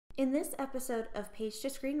In this episode of Page to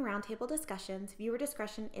Screen Roundtable Discussions, viewer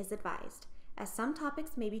discretion is advised, as some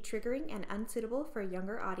topics may be triggering and unsuitable for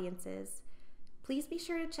younger audiences. Please be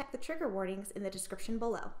sure to check the trigger warnings in the description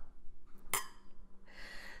below.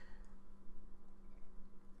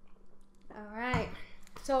 All right,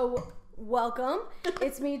 so welcome.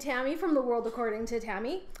 It's me, Tammy, from The World According to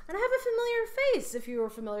Tammy, and I have a familiar face if you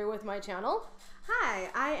are familiar with my channel.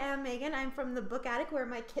 Hi, I am Megan. I'm from The Book Attic, where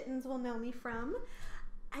my kittens will know me from.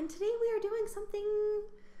 And today we are doing something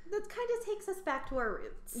that kind of takes us back to our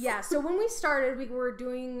roots. Yeah, so when we started, we were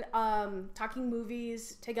doing talking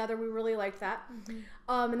movies together. We really liked that.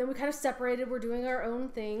 And then we kind of separated. We're doing our own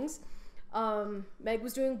things. Meg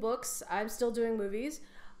was doing books. I'm still doing movies.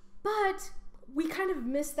 But we kind of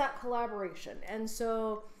missed that collaboration. And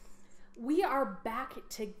so we are back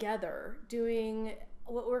together doing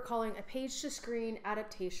what we're calling a page-to-screen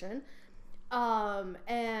adaptation.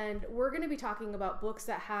 And we're going to be talking about books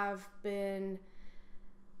that have been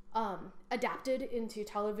adapted into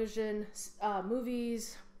television,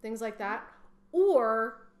 movies, things like that,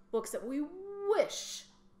 or books that we wish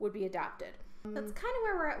would be adapted. That's kind of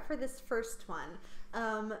where we're at for this first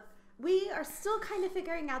one. We are still kind of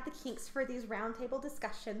figuring out the kinks for these roundtable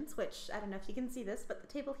discussions, which I don't know if you can see this, but the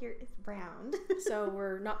table here is round. So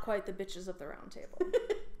we're not quite the bitches of the round table.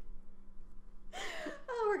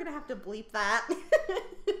 Oh, we're gonna have to bleep that.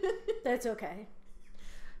 That's okay.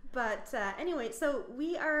 But anyway, so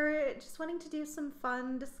we are just wanting to do some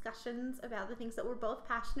fun discussions about the things that we're both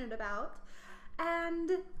passionate about.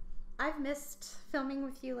 And I've missed filming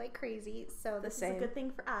with you like crazy, so this is a good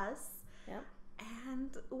thing for us. Yep.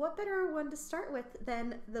 And what better one to start with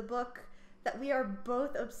than the book that we are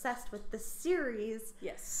both obsessed with, the series.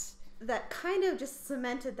 Yes. That kind of just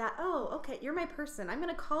cemented that, oh, okay, you're my person. I'm going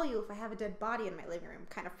to call you if I have a dead body in my living room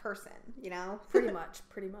kind of person, you know? Pretty much.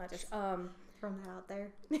 Just, throwing that out there.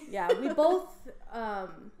 Yeah, we both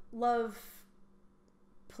love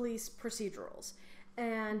police procedurals.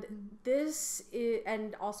 And this is,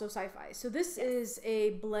 and also sci-fi. So this is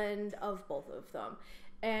a blend of both of them.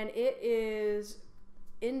 And it is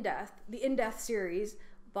the In Death series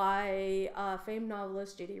by famed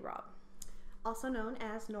novelist J.D. Robb. Also known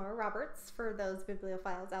as Nora Roberts for those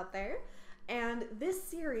bibliophiles out there. And this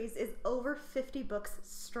series is over 50 books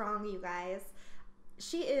strong, you guys.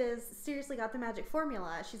 She is seriously got the magic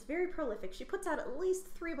formula. She's very prolific. She puts out at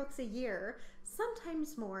least 3 books a year,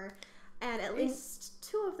 sometimes more. And at least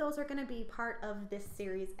 2 of those are going to be part of this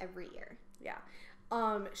series every year. Yeah.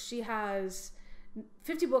 She has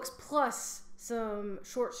 50 books plus some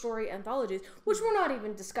short story anthologies, which we're not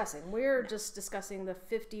even discussing. We're just discussing the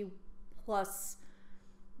 50 plus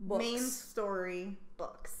books. Main story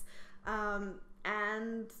books.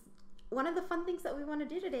 And one of the fun things that we want to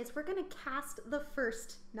do today is we're going to cast the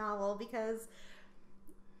first novel because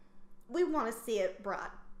we want to see it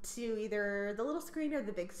brought to either the little screen or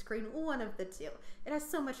the big screen, one of the two. It has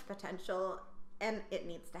so much potential and it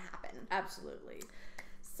needs to happen. Absolutely.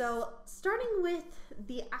 So starting with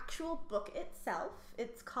the actual book itself,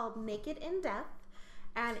 it's called Naked in Death,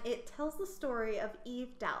 and it tells the story of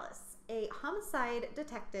Eve Dallas, a homicide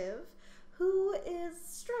detective who is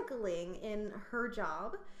struggling in her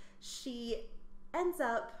job. She ends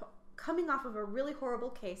up coming off of a really horrible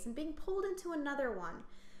case and being pulled into another one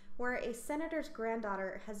where a senator's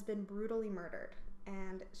granddaughter has been brutally murdered,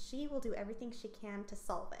 and she will do everything she can to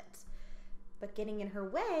solve it. But getting in her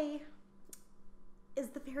way is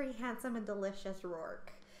the very handsome and delicious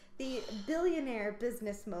Rourke, the billionaire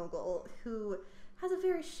business mogul who has a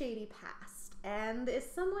very shady past and is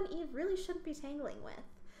someone Eve really shouldn't be tangling with.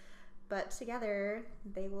 But together,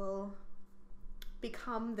 they will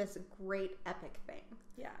become this great epic thing.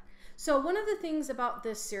 Yeah. So one of the things about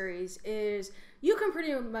this series is you can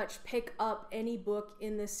pretty much pick up any book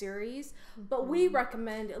in this series, but we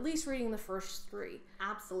recommend at least reading the first 3.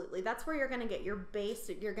 Absolutely. That's where you're going to get your base.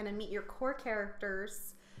 You're going to meet your core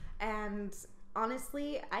characters. And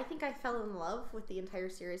honestly, I think I fell in love with the entire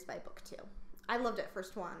series by book 2. I loved it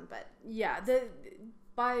first 1, but... Yeah,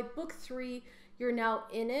 by book 3, you're now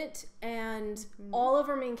in it, and all of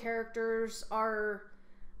our main characters are...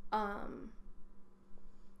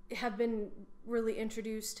 have been really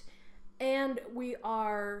introduced, and we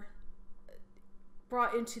are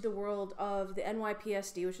brought into the world of the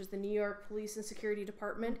NYPSD, which is the New York Police and Security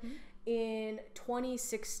Department, in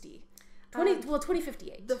 2060.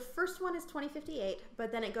 2058. The first one is 2058,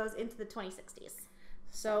 but then it goes into the 2060s.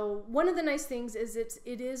 So one of the nice things is it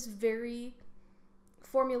is very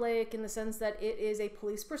formulaic in the sense that it is a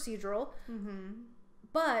police procedural,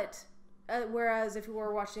 but whereas if you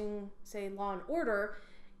were watching, say, Law and Order,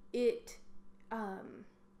 it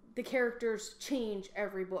the characters change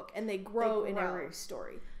every book and they grow in every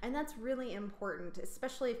story. And that's really important,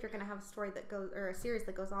 especially if you're going to have a story that goes, or a series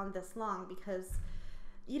that goes on this long, because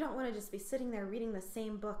you don't want to just be sitting there reading the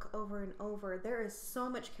same book over and over. There is so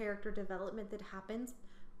much character development that happens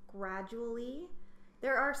gradually.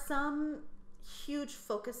 There are some huge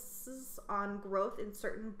focuses on growth in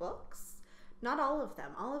certain books. Not all of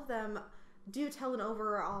them. All of them do tell an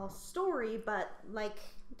overall story, but like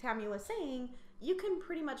Tammy was saying, you can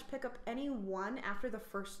pretty much pick up any one after the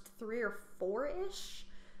first 3 or 4-ish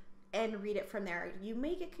and read it from there. You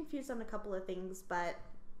may get confused on a couple of things, but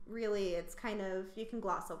really it's kind of, you can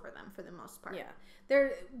gloss over them for the most part. Yeah.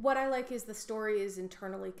 What I like is the story is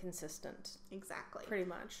internally consistent. Exactly. Pretty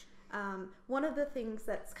much. One of the things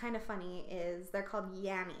that's kind of funny is they're called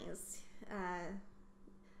Yannies.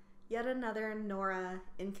 Yet another Nora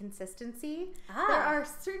inconsistency. There are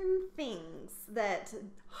certain things that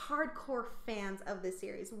hardcore fans of the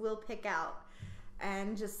series will pick out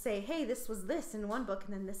and just say, hey, this was this in one book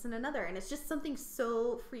and then this in another. And it's just something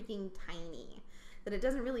so freaking tiny that it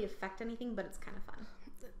doesn't really affect anything, but it's kind of fun.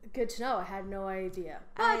 Good to know. I had no idea.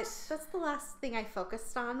 That's the last thing I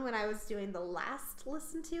focused on when I was doing the last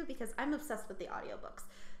listen to, because I'm obsessed with the audiobooks.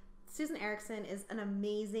 Susan Erickson is an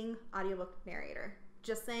amazing audiobook narrator.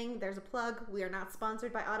 Just saying, there's a plug. We are not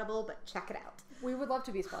sponsored by Audible, but check it out. We would love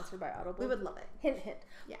to be sponsored by Audible. We would love it. Hint, hint.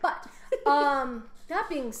 Yeah. But that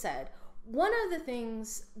being said, one of the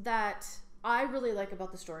things that I really like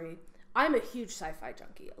about the story, I'm a huge sci-fi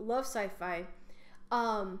junkie. I love sci-fi.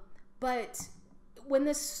 But when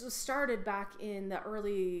this started back in the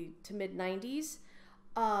early to mid 90s,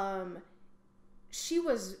 she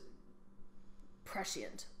was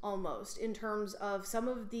prescient almost in terms of some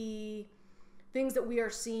of the things that we are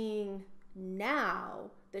seeing now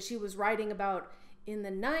that she was writing about in the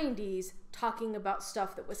 90s, talking about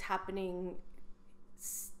stuff that was happening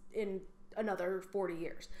in another 40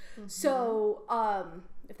 years. Mm-hmm. So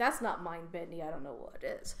if that's not mind-bending, I don't know what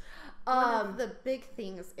is. One of the big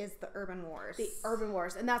things is the Urban Wars. The Urban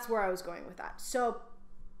Wars, and that's where I was going with that. So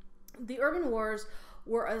the Urban Wars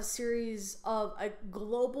were a series of a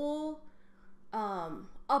global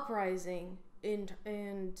uprising,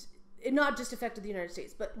 and it not just affected the United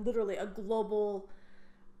States, but literally a global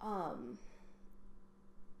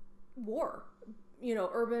war. You know,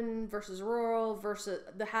 urban versus rural versus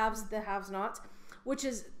the haves, the have-nots, which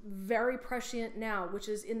is very prescient now, which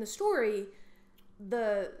is in the story,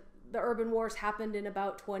 the urban wars happened in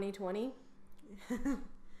about 2020.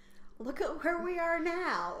 Look at where we are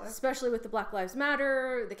now. Especially with the Black Lives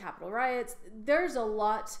Matter, the Capitol riots. There's a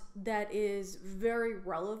lot that is very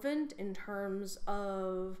relevant in terms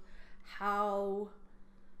of how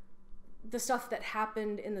the stuff that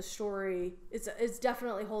happened in the story is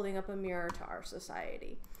definitely holding up a mirror to our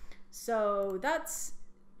society. So that's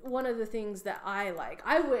one of the things that I like.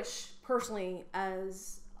 I wish personally,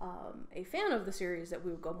 as a fan of the series, that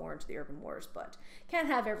we would go more into the urban wars, but can't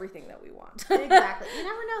have everything that we want. Exactly. You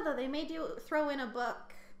never know, though. They may throw in a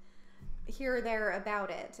book here or there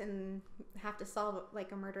about it and have to solve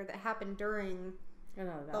like a murder that happened during the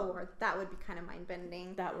war. That would be kind of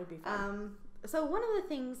mind-bending. That would be fun. So one of the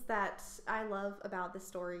things that I love about the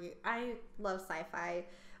story, I love sci-fi.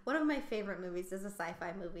 One of my favorite movies is a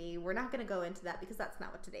sci-fi movie. We're not going to go into that because that's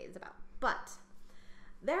not what today is about. But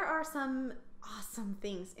there are some awesome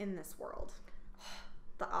things in this world.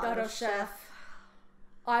 The auto chef.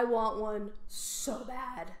 I want one so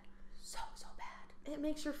bad. So bad. It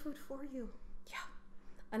makes your food for you. Yeah.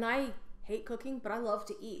 And I hate cooking, but I love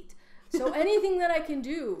to eat. So anything that I can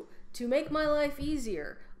do to make my life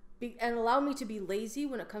easier and allow me to be lazy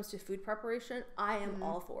when it comes to food preparation, I am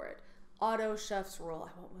all for it. Auto chef's rule.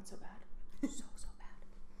 I want one so bad. So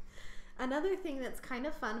bad. Another thing that's kind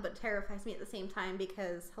of fun but terrifies me at the same time,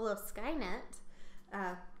 because hello Skynet,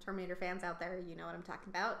 Terminator fans out there, you know what I'm talking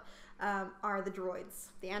about, are the droids,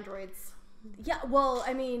 the androids. Yeah, well,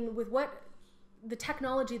 I mean, with what the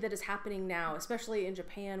technology that is happening now, especially in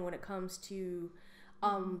Japan when it comes to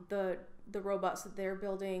the robots that they're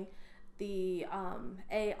building, the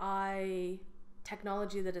AI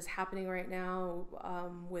technology that is happening right now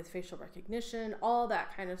with facial recognition, all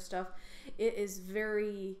that kind of stuff, it is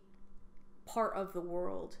very part of the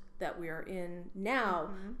world that we are in now,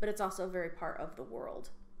 but it's also very part of the world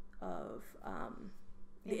of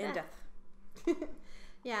the in-depth.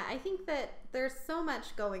 Yeah, I think that there's so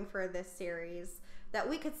much going for this series that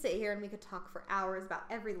we could sit here and we could talk for hours about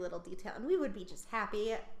every little detail, and we would be just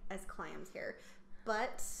happy as clams here.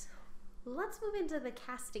 But let's move into the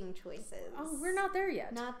casting choices. Oh, we're not there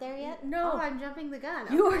yet. Not there yet? No. Oh, I'm jumping the gun.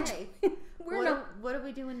 You okay. are. What are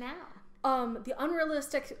we doing now? The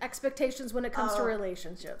unrealistic expectations when it comes to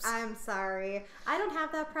relationships. I'm sorry. I don't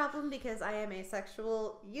have that problem because I am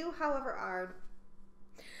asexual. You, however, are.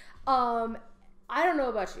 I don't know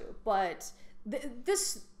about you, but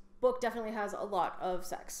this book definitely has a lot of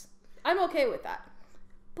sex. I'm okay with that.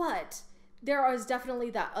 But there is definitely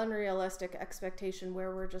that unrealistic expectation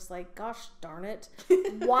where we're just like, gosh darn it,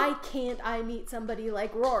 why can't I meet somebody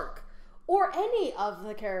like Rourke? Or any of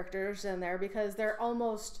the characters in there, because they're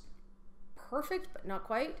almost perfect, but not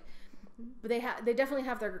quite. But they definitely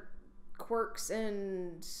have their quirks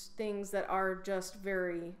and things that are just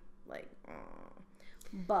very, like,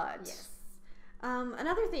 but... Yes.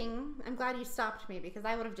 Another thing, I'm glad you stopped me, because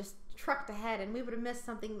I would have just trucked ahead and we would have missed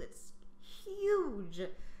something that's huge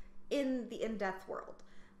in the in-death world.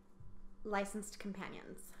 Licensed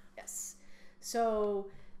companions. Yes. So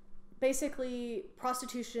basically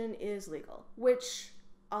prostitution is legal, which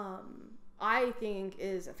I think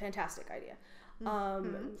is a fantastic idea.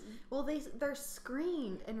 Well, they're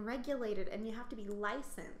screened and regulated, and you have to be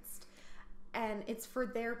licensed, and it's for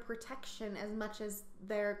their protection as much as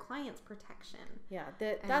their client's protection. Yeah,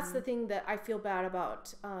 that's the thing that I feel bad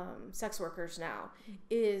about sex workers now,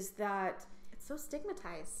 is that so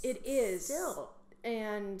stigmatized. It is still,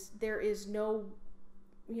 and there is no,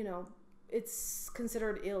 it's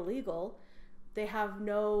considered illegal. They have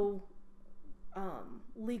no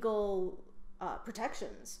legal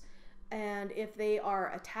protections, and if they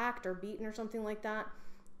are attacked or beaten or something like that,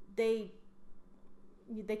 they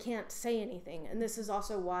can't say anything. And this is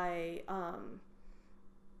also why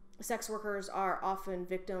sex workers are often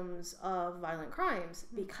victims of violent crimes,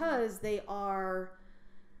 because they're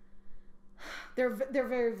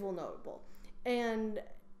very vulnerable, and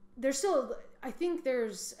there's still, I think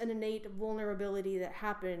there's an innate vulnerability that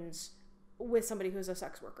happens with somebody who's a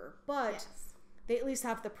sex worker, but they at least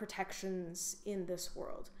have the protections in this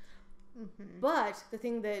world. But the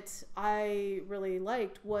thing that I really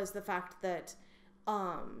liked was the fact that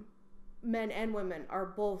men and women are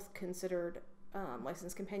both considered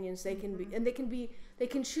licensed companions. They can be, and they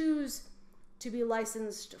can choose to be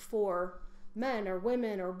licensed for men or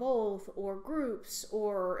women or both, or groups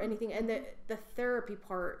or anything. And the therapy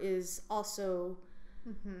part is also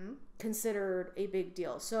considered a big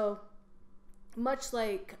deal. So much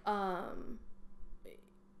like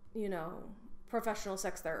professional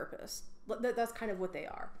sex therapists, that's kind of what they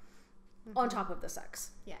are, on top of the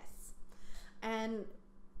sex. Yes. And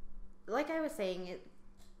like I was saying,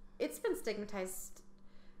 it's been stigmatized.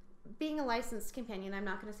 Being a licensed companion, I'm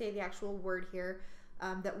not going to say the actual word here,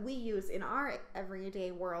 that we use in our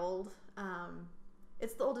everyday world,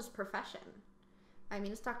 it's the oldest profession. I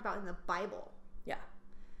mean, it's talked about in the Bible. Yeah.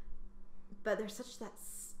 But there's such that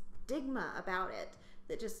stigma about it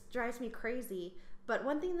that just drives me crazy. But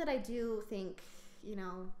one thing that I do think,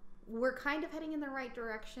 we're kind of heading in the right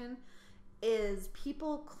direction is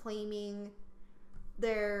people claiming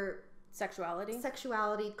their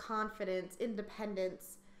sexuality, confidence,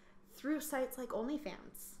 independence through sites like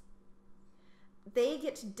OnlyFans. They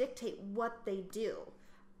get to dictate what they do,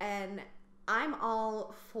 and I'm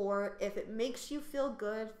all for, if it makes you feel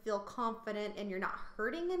good, feel confident, and you're not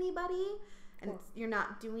hurting anybody, and you're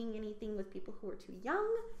not doing anything with people who are too young,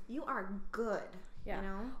 you are good. Yeah.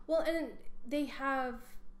 Well, and they have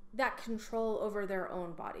that control over their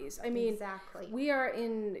own bodies. I mean, exactly. We are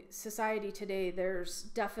in society today. There's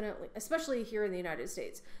definitely, especially here in the United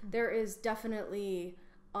States, there is definitely,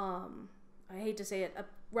 I hate to say it, a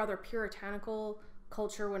rather puritanical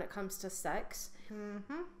culture when it comes to sex.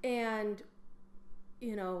 And,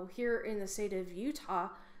 here in the state of Utah,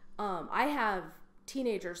 I have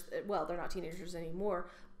teenagers. Well, they're not teenagers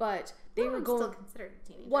anymore, but they were going. Still considered a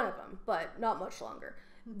teenager. One of them, but not much longer.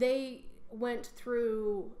 They went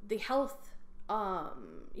through the health,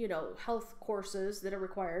 health courses that are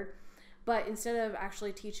required, but instead of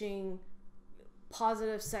actually teaching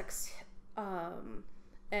positive sex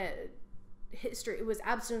history, it was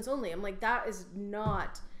abstinence only. I'm like, that is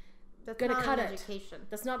not going to cut it. Education.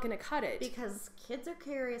 That's not going to cut it. Because kids are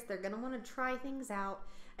curious. They're going to want to try things out.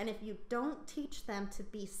 And if you don't teach them to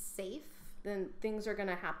be safe, then things are going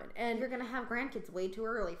to happen. And you're going to have grandkids way too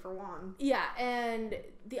early, for one. Yeah, and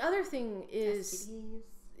the other thing is...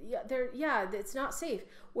 STDs. It's not safe.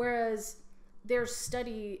 Whereas there's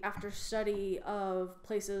study after study of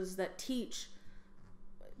places that teach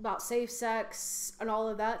about safe sex and all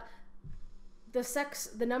of that.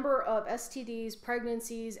 The number of STDs,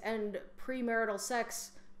 pregnancies, and premarital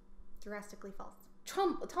sex drastically falls.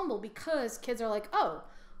 Tumble, because kids are like, oh,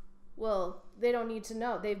 well, they don't need to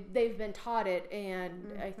know. They've been taught it,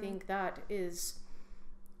 and I think that is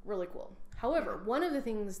really cool. However, one of the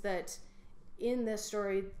things that in this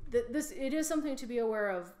story, it is something to be aware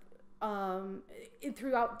of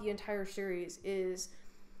throughout the entire series is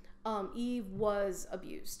Eve was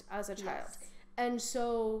abused as a child. Yes. And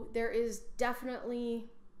so there is definitely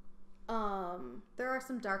there are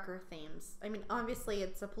some darker themes. I mean, obviously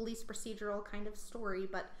it's a police procedural kind of story,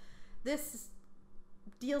 but this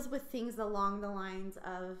deals with things along the lines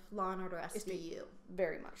of Law and Order SVU.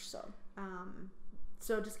 Very much so.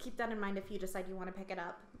 So just keep that in mind if you decide you want to pick it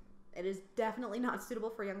up. It is definitely not suitable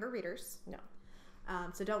for younger readers. No.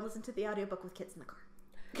 So don't listen to the audiobook with kids in the car.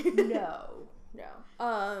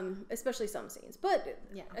 No. Especially some scenes. But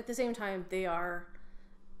yeah, at the same time, they're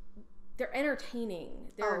entertaining.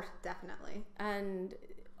 Definitely. And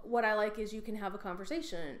what I like is you can have a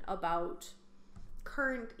conversation about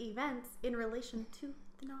current events in relation to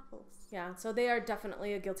the novels. Yeah, so they are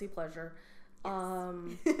definitely a guilty pleasure.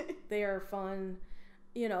 Yes. They are fun.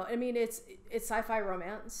 You know, I mean, it's sci-fi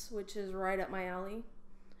romance, which is right up my alley.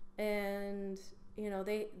 And, you know,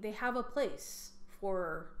 they have a place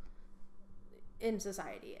in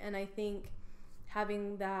society. And I think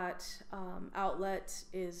having that outlet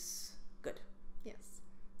is good. Yes,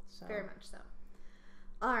 so. Very much so.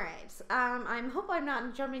 All right. I hope I'm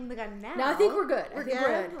not jumping the gun now. No, I think we're good. We're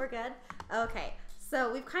good. Okay.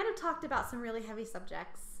 So we've kind of talked about some really heavy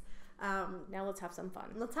subjects. Now let's have some fun.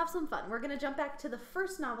 We're going to jump back to the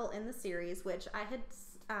first novel in the series, which I had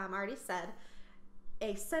already said.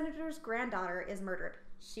 A senator's granddaughter is murdered.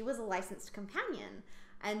 She was a licensed companion.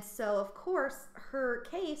 And so, of course, her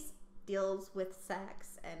case deals with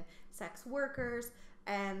sex and sex workers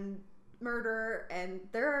and murder, and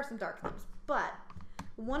there are some dark themes. But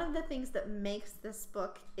one of the things that makes this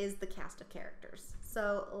book is the cast of characters.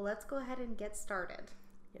 So let's go ahead and get started.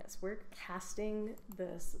 Yes, we're casting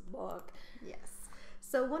this book. Yes.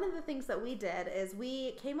 So one of the things that we did is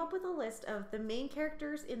we came up with a list of the main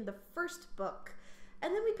characters in the first book,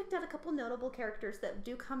 and then we picked out a couple notable characters that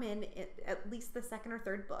do come in at least the second or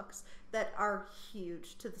third books that are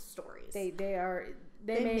huge to the stories. They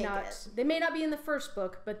may not be in the first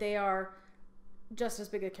book, but they are just as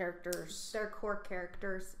big a characters. They're core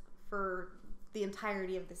characters for the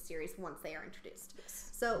entirety of the series once they are introduced. Yes.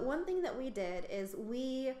 So one thing that we did is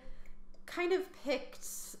we kind of picked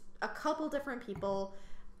a couple different people.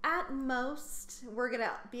 At most, we're going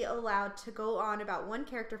to be allowed to go on about one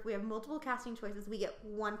character. If we have multiple casting choices, we get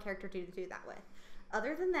one character to do that with.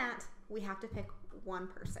 Other than that, we have to pick one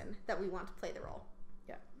person that we want to play the role.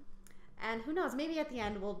 Yeah. And who knows, maybe at the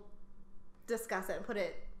end we'll discuss it and put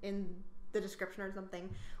it in the description or something.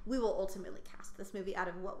 We will ultimately cast this movie out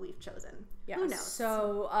of what we've chosen. Yeah. Who knows?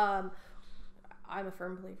 So, I'm a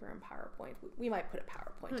firm believer in PowerPoint. We might put a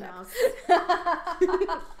PowerPoint up. Who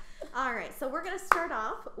knows? All right, so we're going to start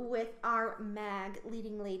off with our MAG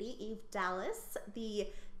leading lady, Eve Dallas, the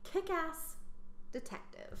kick-ass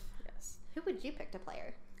detective. Yes. Who would you pick to play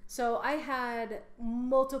her? So I had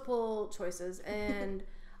multiple choices, and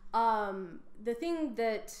the thing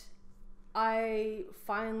that I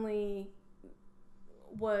finally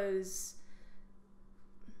was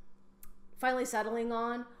settling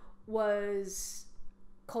on was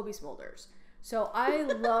Colby Smulders. So I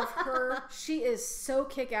love her. She is so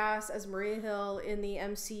kick-ass as Maria Hill in the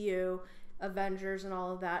MCU, Avengers and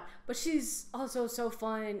all of that. But she's also so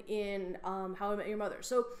fun in How I Met Your Mother.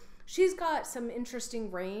 So she's got some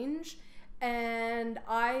interesting range, and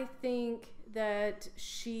I think that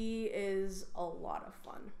she is a lot of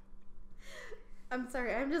fun. I'm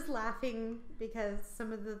sorry, I'm just laughing because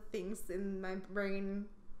some of the things in my brain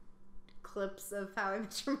clips of How I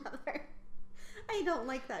Met Your Mother. I don't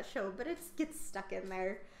like that show, but it gets stuck in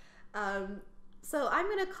there. So I'm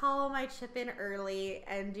going to call my chip in early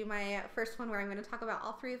and do my first one where I'm going to talk about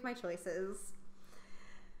all three of my choices.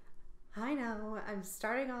 I know, I'm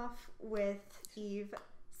starting off with Eve.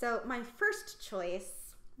 So my first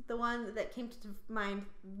choice, the one that came to mind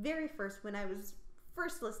very first when I was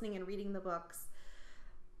first listening and reading the books,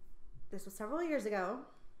 this was several years ago,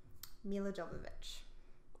 Mila Jovovich.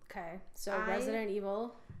 Okay, so Resident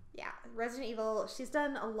Evil. Yeah, Resident Evil. She's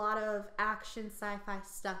done a lot of action sci-fi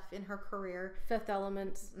stuff in her career. Fifth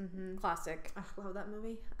Element, classic. I love that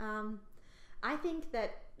movie. I think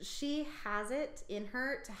that she has it in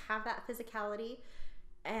her to have that physicality,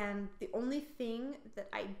 and the only thing that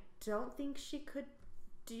I don't think she could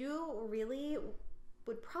do really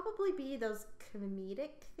would probably be those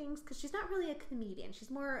comedic things, because she's not really a comedian.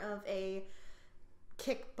 She's more of a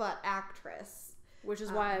kick-butt actress. Which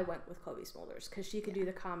is why I went with Chloe Smulders, because she could do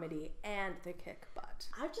the comedy and the kick butt.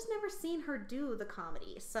 I've just never seen her do the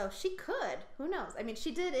comedy, so she could. Who knows? I mean,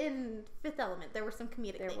 she did in Fifth Element. There were some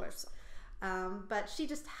comedic things. But she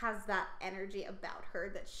just has that energy about her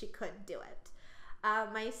that she could do it.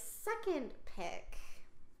 My second pick,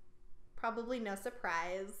 probably no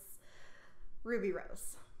surprise, Ruby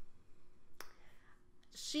Rose.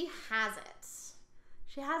 She has it.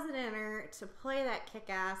 She has it in her to play that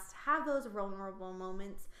kick-ass, have those vulnerable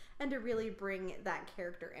moments, and to really bring that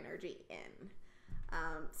character energy in.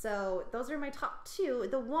 So those are my top two.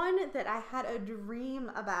 The one that I had a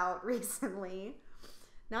dream about recently,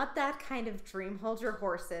 not that kind of dream, hold your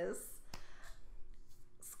horses,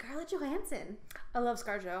 Scarlett Johansson. I love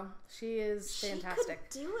ScarJo. She is fantastic.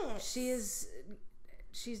 She could do it.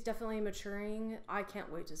 She's definitely maturing. I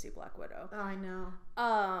can't wait to see Black Widow. Oh, I know.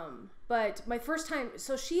 But my first time,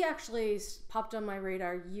 so she actually popped on my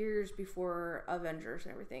radar years before Avengers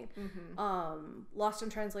and everything. Lost in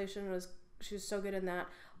Translation she was so good in that.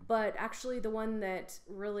 But actually the one that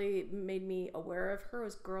really made me aware of her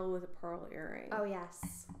was Girl with a Pearl Earring. Oh,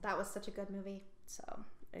 yes. That was such a good movie. So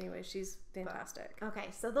anyway, she's fantastic. Okay,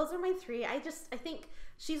 so those are my three. I think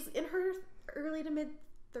she's in her early to mid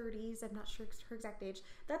 30s. I'm not sure her exact age.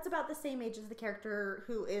 That's about the same age as the character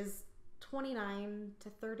who is 29 to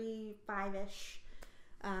 35-ish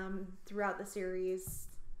throughout the series.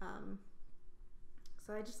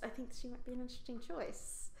 So I think she might be an interesting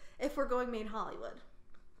choice if we're going main Hollywood.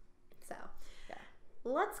 So yeah.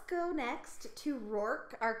 Let's go next to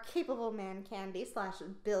Rourke, our capable man candy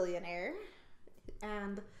 / billionaire,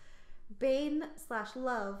 and Bane /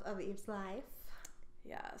 love of Eve's life.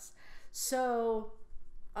 Yes. So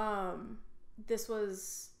this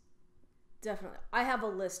was definitely, I have a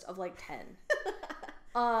list of like 10.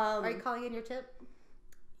 Are you calling in your tip?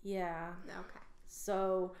 Yeah. Okay.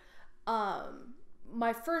 So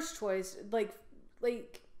my first choice,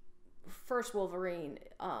 like first Wolverine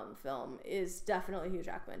film is definitely Hugh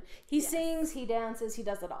Jackman. He sings, he dances, he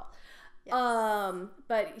does it all. Yes.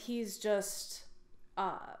 But he's just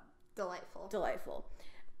delightful.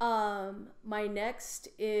 My next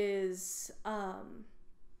is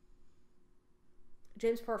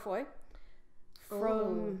James Purefoy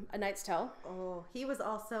from A Knight's Tale. Oh, he was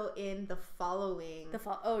also in The Following. He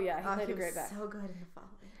played a great back. So good in The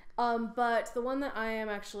Following. But the one that I am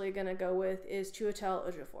actually gonna go with is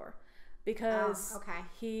Chiwetel Ejiofor, because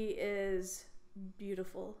he is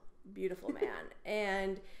beautiful man,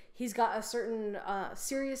 and he's got a certain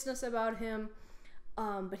seriousness about him,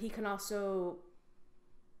 but he can also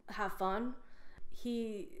have fun.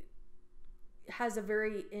 He has a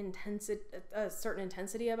very certain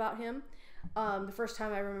intensity about him. The first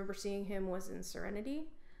time I remember seeing him was in Serenity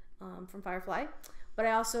from Firefly, but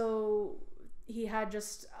he had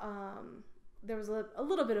just there was a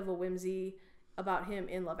little bit of a whimsy about him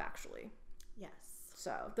in Love Actually. Yes.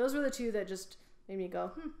 So those were the two that just made me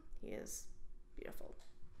go, he is beautiful.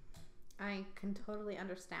 I can totally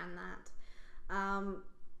understand that.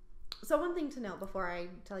 So one thing to note before I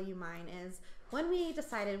tell you mine is, when we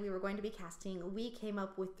decided we were going to be casting, we came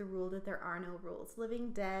up with the rule that there are no rules.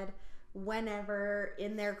 Living, dead, whenever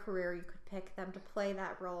in their career you could pick them to play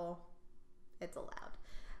that role, it's allowed.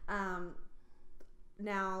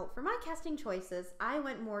 Now, for my casting choices, I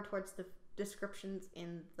went more towards the descriptions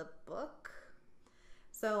in the book.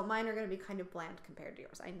 So mine are going to be kind of bland compared to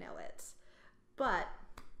yours. I know it. But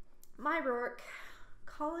my Rourke,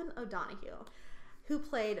 Colin O'Donoghue, who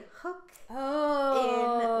played Hook in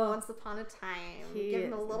Once Upon a Time. Give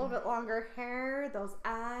him a little bit longer hair, those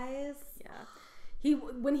eyes. Yeah.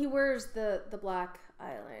 When he wears the black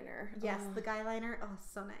eyeliner. Yes, the guy liner. Oh,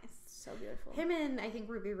 so nice. So beautiful. Him and I think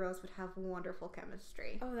Ruby Rose would have wonderful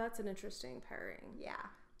chemistry. Oh, that's an interesting pairing. Yeah.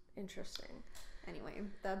 Interesting. Anyway,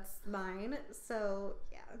 that's mine. So,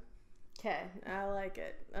 yeah. Okay, I like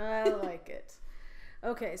it.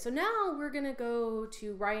 Okay, so now we're gonna go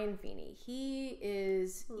to Ryan Feeney. He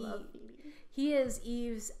is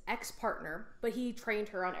Eve's ex-partner, but he trained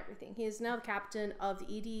her on everything. He is now the captain of the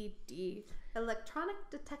EDD, Electronic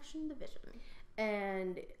Detection Division,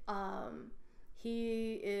 and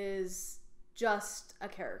he is just a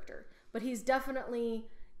character, but he's definitely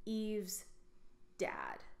Eve's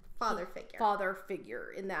dad, father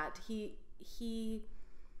figure in that he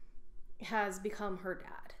has become her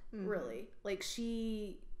dad. Really, like,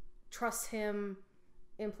 she trusts him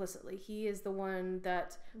implicitly. He is the one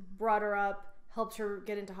that brought her up, helped her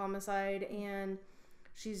get into homicide, and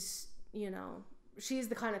she's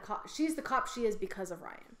the kind of cop. She's the cop she is because of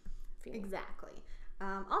Ryan Feeney. Exactly.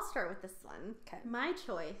 I'll start with this one. Okay. My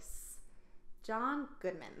choice, John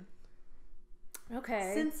Goodman.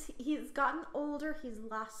 Okay. Since he's gotten older, he's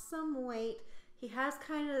lost some weight. He has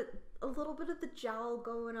kind of a little bit of the jowl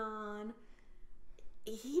going on.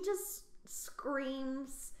 He just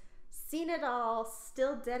screams seen it all,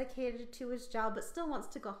 still dedicated to his job, but still wants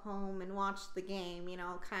to go home and watch the game, you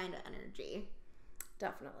know, kind of energy.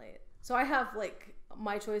 Definitely. So I have, like,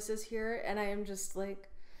 my choices here, and I am just, like...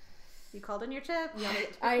 You called in your chip. You only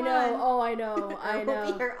get to pick I one. know. Oh, I know. I know.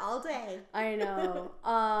 We'll be here all day. I know.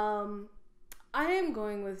 I am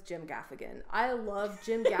going with Jim Gaffigan. I love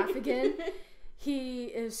Jim Gaffigan. He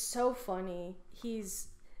is so funny. He's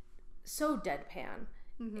so deadpan.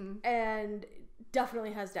 And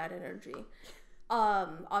definitely has dad energy.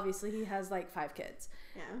 Obviously he has like 5 kids.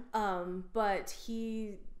 Yeah. But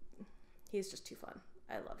he's just too fun.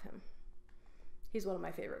 I love him. He's one of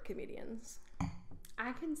my favorite comedians.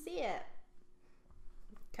 I can see it.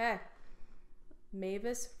 Okay.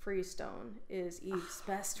 Mavis Freestone is Eve's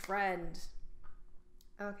best friend.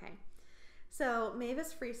 Okay. So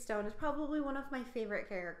Mavis Freestone is probably one of my favorite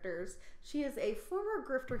characters. She is a former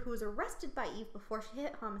grifter who was arrested by Eve before she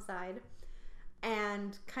hit homicide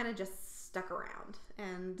and kind of just stuck around.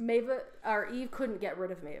 And Eve couldn't get rid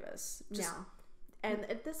of Mavis. No. And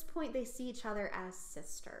at this point, they see each other as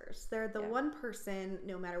sisters. They're the one person,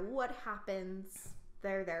 no matter what happens,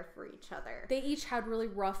 they're there for each other. They each had really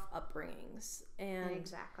rough upbringings. And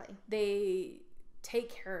exactly. They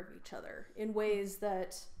take care of each other in ways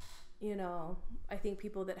that, you know, I think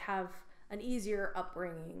people that have an easier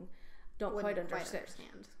upbringing don't quite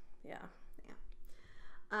understand. Yeah.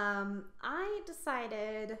 I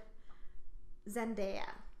decided Zendaya.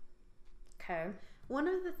 Okay. One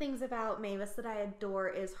of the things about Mavis that I adore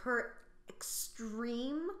is her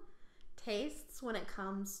extreme tastes when it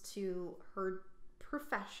comes to her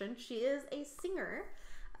profession. She is a singer.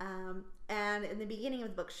 And in the beginning of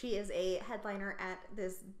the book, she is a headliner at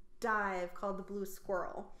this dive called the Blue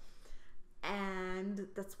Squirrel. And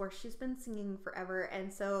that's where she's been singing forever.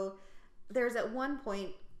 And so there's at one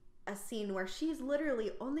point a scene where she's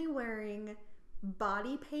literally only wearing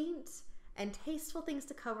body paint and tasteful things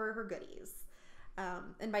to cover her goodies.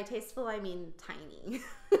 And by tasteful, I mean tiny.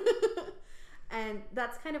 And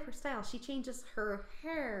that's kind of her style. She changes her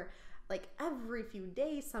hair like every few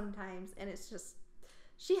days sometimes. And it's just,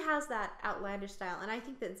 she has that outlandish style. And I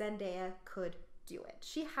think that Zendaya could do it.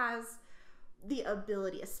 She has the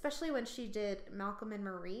ability, especially when she did Malcolm and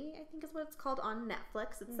Marie, I think is what it's called, on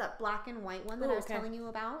Netflix. It's that black and white one that I was telling you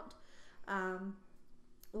about,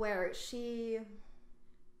 where she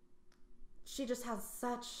just has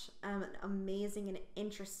such an amazing and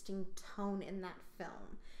interesting tone in that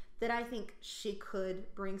film that I think she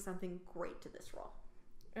could bring something great to this role.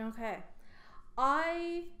 Okay.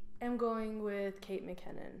 I am going with Kate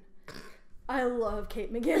McKinnon. I love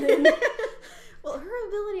Kate McKinnon. Well, her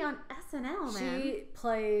ability on SNL, man. She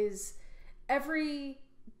plays every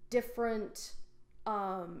different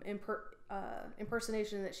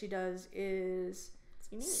impersonation that she does is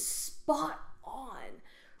spot on.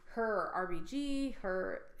 Her RBG,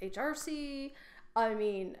 her HRC, I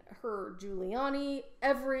mean, her Giuliani,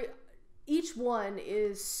 each one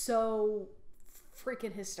is so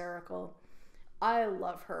freaking hysterical. I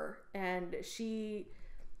love her, and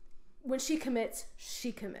when she commits,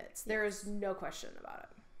 she commits. There is no question about it.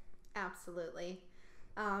 Absolutely.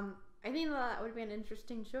 I think that would be an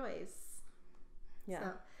interesting choice. Yeah.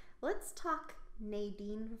 So, let's talk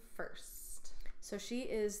Nadine first. So she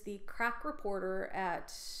is the crack reporter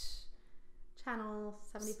at Channel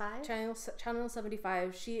 75? Channel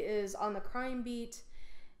 75. She is on the crime beat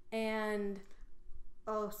and...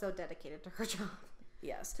 Oh, so dedicated to her job.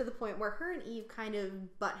 Yes. To the point where her and Eve kind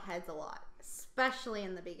of butt heads a lot, especially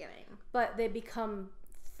in the beginning. But they become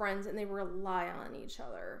friends and they rely on each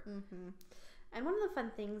other. Mm-hmm. And one of the fun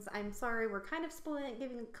things, I'm sorry, we're kind of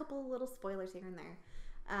giving a couple little spoilers here and there.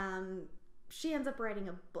 She ends up writing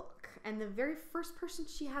a book, and the very first person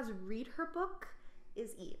she has read her book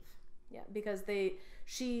is Eve. Yeah, because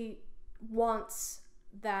she wants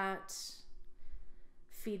that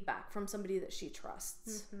feedback from somebody that she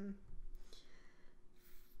trusts. Mm-hmm.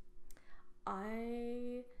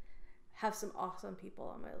 I have some awesome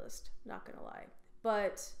people on my list, not gonna lie,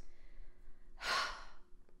 but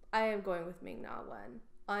I am going with Ming-Na Wen.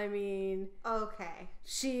 I mean, okay,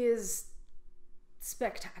 she is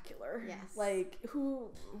spectacular. Yes, like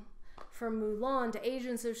from Mulan to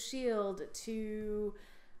Agents of S.H.I.E.L.D. to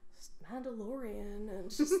Mandalorian, and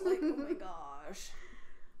it's just like, oh my gosh,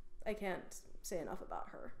 I can't say enough about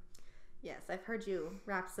her. Yes, I've heard you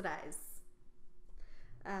rhapsodize.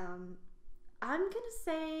 I'm gonna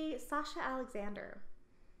say Sasha Alexander.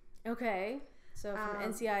 Okay, so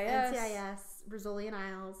from NCIS, Brazilian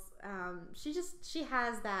Isles. She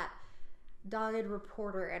has that dogged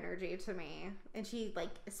reporter energy to me, and she, like,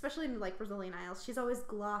 especially in like Brazilian Isles, she's always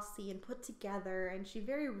glossy and put together, and she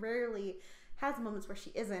very rarely has moments where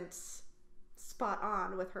she isn't spot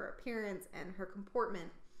on with her appearance and her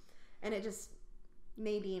comportment. And it just,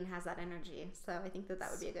 Nadine has that energy. So I think that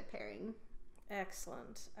would be a good pairing.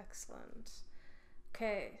 Excellent.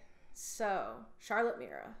 Okay, so Charlotte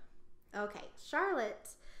Mira. Okay, Charlotte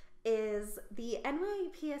is the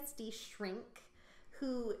NYPSD shrink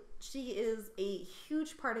who she is a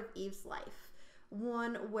huge part of Eve's life.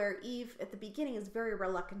 One where Eve at the beginning is very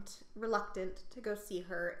reluctant to go see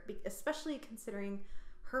her, especially considering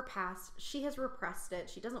her past. She has repressed it.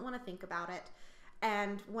 She doesn't want to think about it.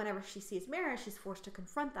 And whenever she sees Mira, she's forced to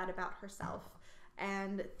confront that about herself.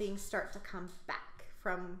 And things start to come back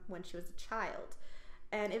from when she was a child.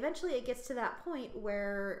 And eventually it gets to that point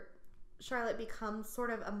where Charlotte becomes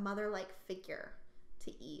sort of a mother-like figure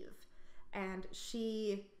to Eve. And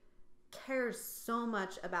she cares so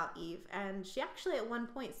much about Eve. And she actually at one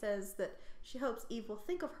point says that she hopes Eve will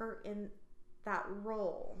think of her in that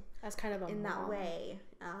role. As kind of a in mom. that way.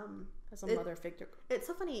 As a mother figure. It's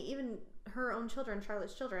so funny, even her own children,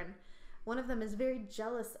 Charlotte's children, one of them is very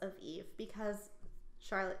jealous of Eve because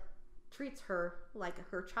Charlotte treats her like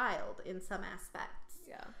her child in some aspects.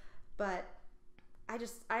 Yeah. But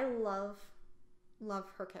I love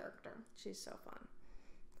her character. She's so fun.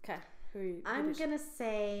 Okay. I'm going to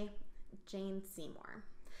say Jane Seymour.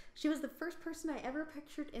 She was the first person I ever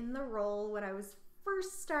pictured in the role when I was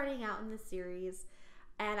first starting out in the series.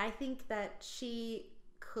 And I think that she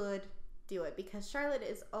could do it because Charlotte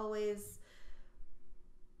is always,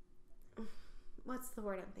 what's the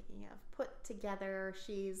word I'm thinking of? Put together.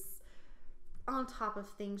 She's on top of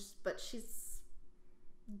things, but she's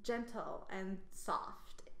gentle and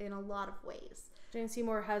soft in a lot of ways. Jane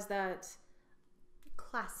Seymour has that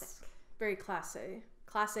classic. Very classy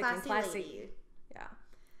and classy. Lady. Yeah.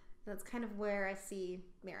 That's kind of where I see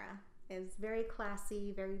Mira. Is very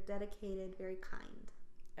classy, very dedicated, very kind.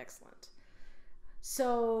 Excellent.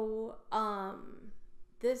 So, I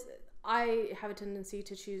have a tendency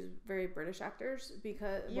to choose very British actors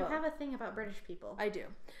because you have a thing about British people. I do.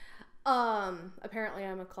 Apparently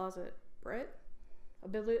I'm a closet Brit. A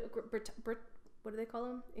Brit. What do they call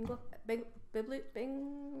them? I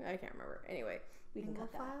can't remember. Anyway, we can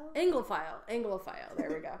cut that. Anglophile. There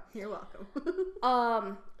we go. You're welcome.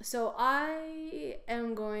 So I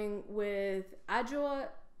am going with Adjoa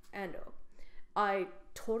Ando. I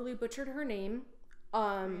totally butchered her name.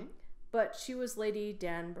 But she was Lady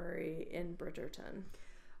Danbury in Bridgerton.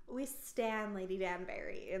 We stan Lady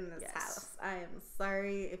Danbury in this house. I am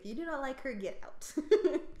sorry. If you do not like her, get out.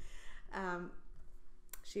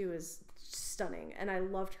 She was stunning, and I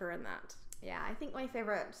loved her in that. Yeah, I think my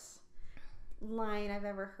favorite line I've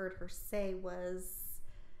ever heard her say was,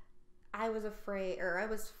 I was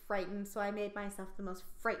frightened, so I made myself the most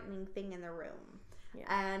frightening thing in the room. Yeah.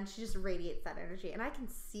 And she just radiates that energy, and I can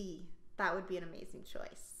see that would be an amazing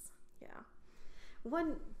choice. Yeah.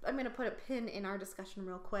 I'm going to put a pin in our discussion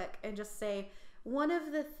real quick and just say one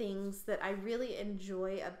of the things that I really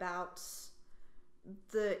enjoy about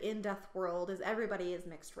the in-death world is everybody is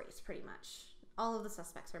mixed race, pretty much. All of the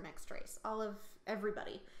suspects are mixed race. All of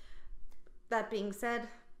everybody. That being said,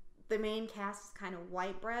 the main cast is kind of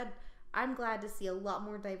white bread. I'm glad to see a lot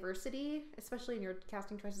more diversity, especially in your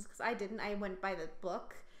casting choices, because I didn't. I went by the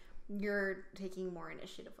book. You're taking more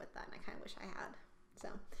initiative with that, and I kind of wish I had. So,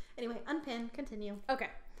 anyway, unpin, continue. Okay.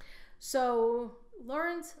 So,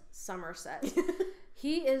 Lawrence Somerset.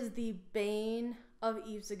 He is the bane of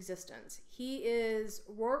Eve's existence. He is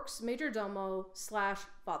Rourke's major domo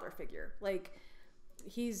 / father figure. Like,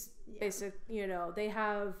 he's basic, they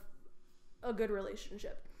have a good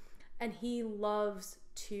relationship. And he loves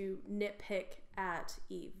to nitpick at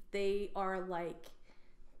Eve. They are like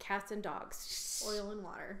cats and dogs. Oil and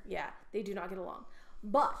water. Yeah, they do not get along.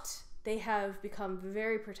 But they have become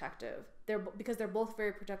very protective. Because they're both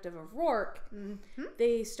very protective of Rourke,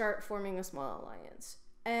 they start forming a small alliance.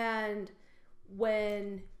 And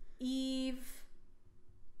when Eve,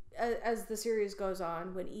 as the series goes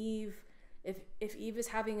on, when Eve, if Eve is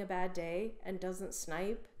having a bad day and doesn't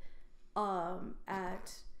snipe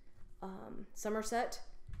at Somerset,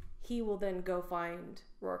 he will then go find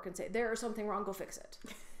Rourke and say, "There is something wrong, go fix it."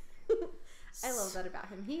 I love that about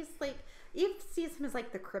him. He's like, Eve sees him as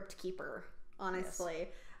like the crypt keeper, honestly.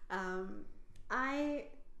 Yes.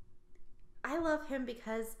 I love him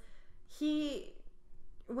because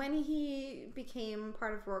when he became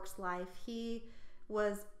part of Rourke's life, he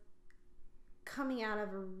was coming out of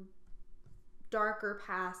a darker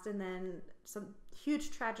past, and then some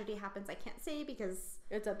huge tragedy happens. I can't say because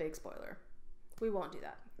it's a big spoiler. We won't do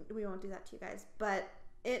that. We won't do that to you guys. But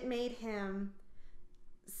it made him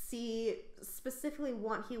see specifically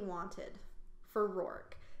what he wanted for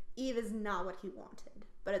Rourke. Eve is not what he wanted.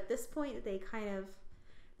 But at this point, they've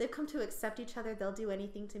come to accept each other. They'll do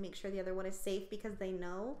anything to make sure the other one is safe because they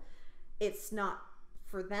know it's not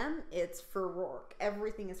for them, it's for Rourke.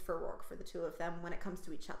 Everything is for Rourke for the two of them when it comes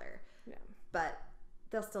to each other. Yeah. But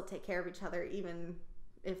they'll still take care of each other even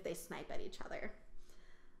if they snipe at each other.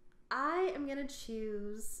 I am going to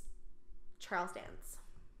choose Charles Dance.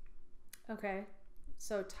 Okay.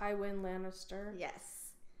 So Tywin Lannister.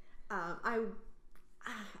 Yes. I'm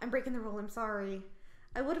breaking the rule. I'm sorry.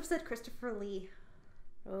 I would have said Christopher Lee.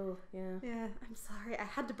 Oh, yeah. Yeah, I'm sorry. I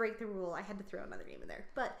had to break the rule. I had to throw another name in there.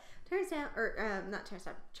 But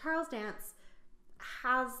Charles Dance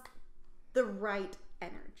has the right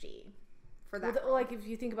energy for that. Well, like if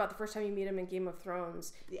you think about the first time you meet him in Game of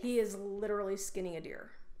Thrones, yes. He is literally skinning a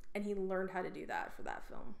deer. And he learned how to do that for that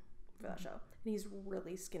film, for that show. And he's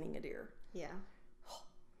really skinning a deer. Yeah.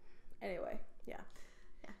 Anyway, yeah.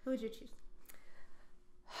 Who would you choose?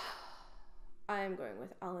 I am going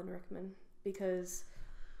with Alan Rickman because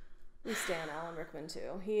we stan Alan Rickman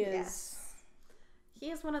too. He is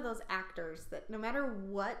one of those actors that no matter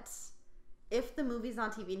what, if the movie's on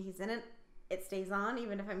TV and he's in it, it stays on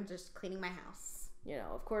even if I'm just cleaning my house. You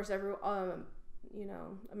know, of course,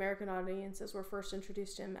 American audiences were first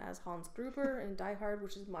introduced to him as Hans Gruber in Die Hard,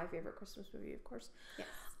 which is my favorite Christmas movie, of course. Yes.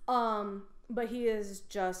 But he is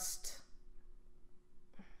just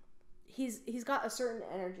he's got a certain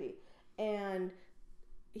energy, and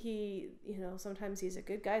he, sometimes he's a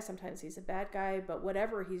good guy, sometimes he's a bad guy, but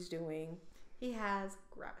whatever he's doing, he has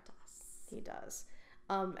gravitas. He does.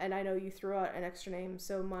 And I know you threw out an extra name,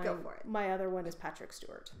 so Go for it. My other one is Patrick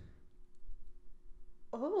Stewart.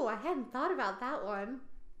 Oh, I hadn't thought about that one.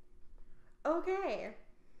 Okay.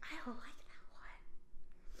 I like that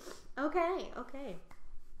one. Okay.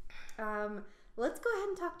 Let's go ahead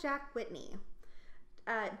and talk Jack Whitney.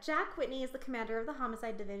 Jack Whitney is the commander of the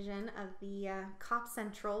homicide division of the Cop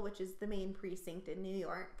Central, which is the main precinct in New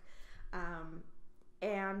York.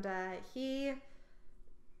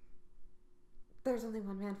 There's only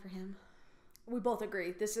one man for him. We both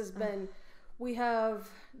agree. This has been, we have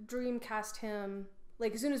dreamcast him.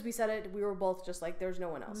 Like, as soon as we said it, we were both just like, there's no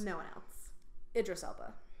one else. No one else. Idris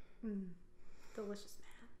Elba. Delicious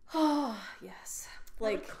man. Oh, yes.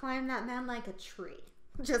 I would climb that man like a tree.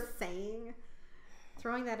 Just saying.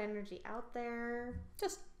 Throwing that energy out there.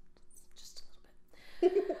 Just a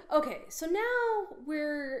little bit. Okay, so now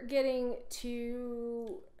we're getting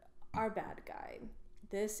to our bad guy.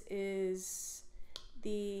 This is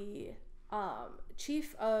the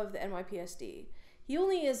chief of the NYPSD. He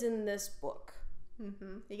only is in this book.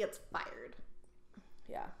 He gets fired.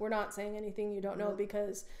 Yeah, we're not saying anything you don't know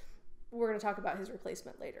because we're going to talk about his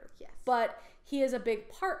replacement later. Yes. But he is a big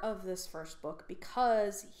part of this first book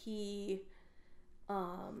because he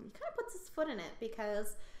kind of puts his foot in it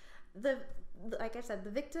because like I said,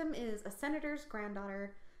 the victim is a senator's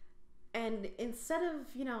granddaughter, and instead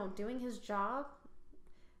of, doing his job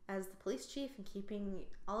as the police chief and keeping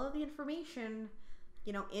all of the information,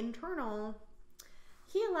 internal,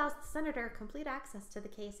 he allows the senator complete access to the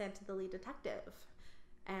case and to the lead detective.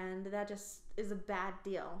 And that just is a bad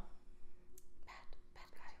deal.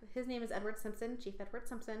 Bad guy. His name is Edward Simpson, Chief Edward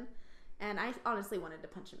Simpson. And I honestly wanted to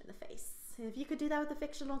punch him in the face. If you could do that with a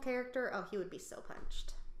fictional character, he would be so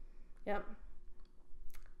punched. Yep.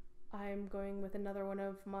 I'm going with another one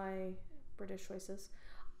of my British choices.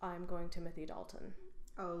 I'm going Timothy Dalton.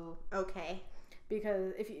 Oh, okay.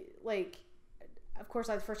 Because if you, of course,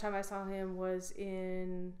 the first time I saw him was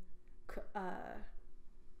in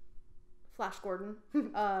Flash Gordon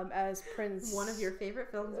as Prince. One of your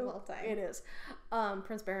favorite films of all time. It is.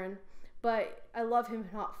 Prince Baron. But I love him in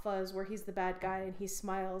Hot Fuzz, where he's the bad guy and he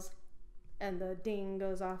smiles and the ding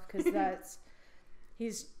goes off because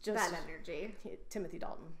he's just... That energy. Timothy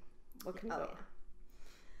Dalton. What can you go? Yeah.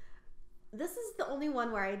 This is the only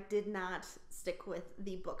one where I did not stick with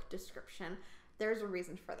the book description. There's a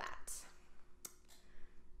reason for that.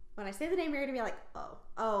 When I say the name, you're going to be like,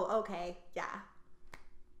 oh, okay, yeah.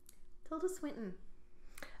 Tilda Swinton.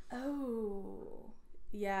 Oh,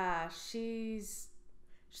 yeah, she's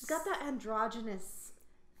got that androgynous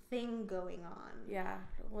thing going on. Yeah,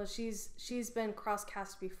 well, she's been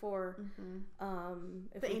cross-cast before.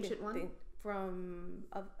 The ancient one? From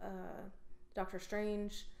Doctor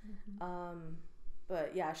Strange.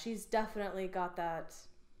 But yeah, she's definitely got that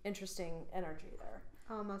interesting energy there.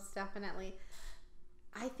 Oh, most definitely.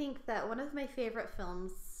 I think that one of my favorite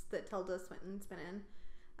films that Tilda Swinton's been in,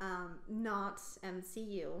 not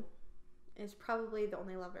MCU, is probably The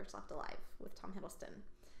Only Lovers Left Alive with Tom Hiddleston.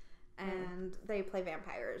 And they play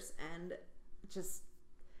vampires, and just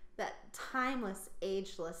that timeless,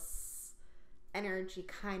 ageless energy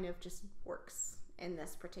kind of just works in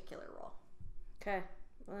this particular role. Okay,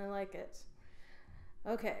 I like it.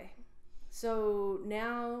 Okay, so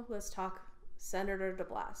now let's talk Senator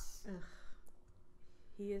DeBlas. Ugh.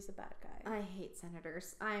 He is a bad guy. I hate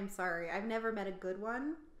senators. I'm sorry. I've never met a good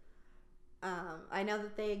one. I know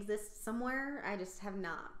that they exist somewhere. I just have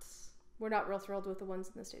not. We're not real thrilled with the ones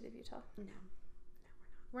in the state of Utah. No,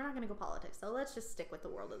 we're not going to go politics. So let's just stick with the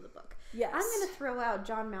world of the book. Yes. I'm going to throw out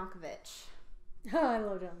John Malkovich. Oh, I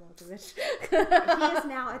love John Malkovich. He is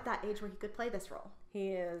now at that age where he could play this role. He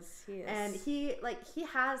is. And he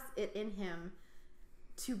has it in him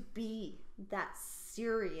to be that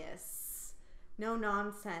serious, no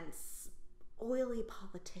nonsense, oily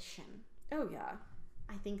politician. Oh yeah.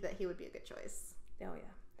 I think that he would be a good choice. Oh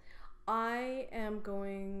yeah. I am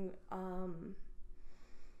going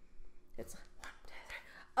it's 1,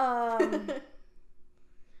 2, 3.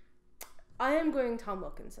 I am going Tom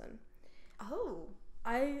Wilkinson. Oh.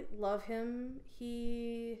 I love him.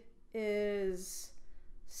 He is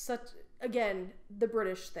such, again, the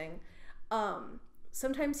British thing.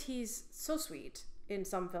 Sometimes he's so sweet in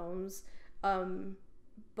some films,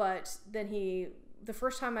 but then the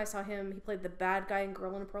first time I saw him, he played the bad guy in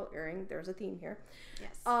Girl in a Pearl Earring. There's a theme here.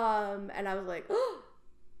 Yes. And I was like, oh,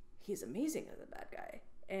 he's amazing as a bad guy.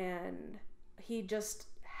 And he just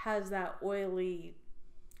has that oily,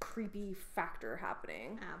 creepy factor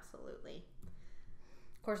happening. Absolutely.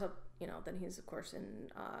 Of course, then he's, of course,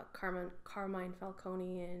 in Carmine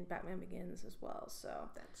Falcone and Batman Begins as well. So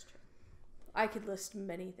that's true. I could list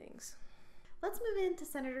many things. Let's move into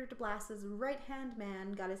Senator DeBlas's right-hand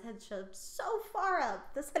man got his head shoved so far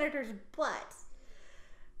up the senator's butt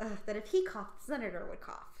that if he coughed, the senator would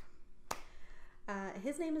cough.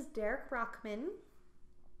 His name is Derek Rockman,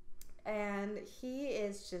 and he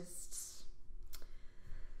is just...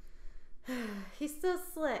 he's so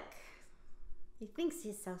slick. He thinks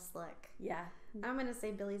he's so slick. Yeah. I'm going to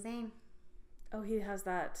say Billy Zane. Oh, he has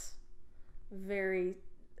that very,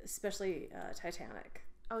 especially Titanic.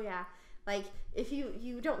 Oh, yeah. Like, if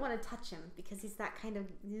you don't want to touch him because he's that kind of...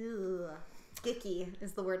 Ugh, gicky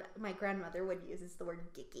is the word my grandmother would use, is the word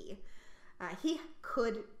gicky. He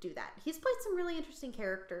could do that. He's played some really interesting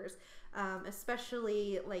characters,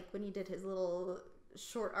 especially like when he did his little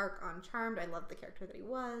short arc on Charmed. I loved the character that he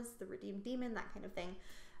was, the redeemed demon, that kind of thing.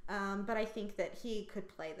 But I think that he could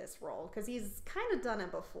play this role because he's kind of done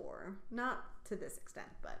it before. Not to this extent,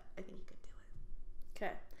 but I think he could do it.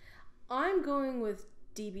 Okay. I'm going with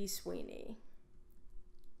D.B. Sweeney.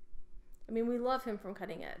 I mean, we love him from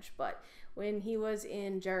Cutting Edge, but when he was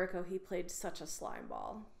in Jericho, he played such a slime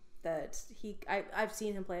ball that I've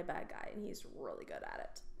seen him play a bad guy, and he's really good at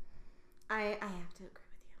it. I have to agree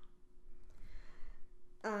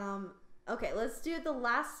with you. Okay, let's do the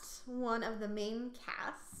last one of the main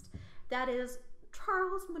cast. That is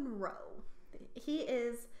Charles Monroe. He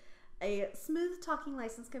is a smooth-talking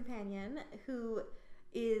licensed companion who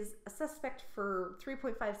is a suspect for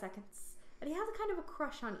 3.5 seconds, and he has a kind of a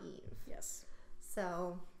crush on Eve. Yes.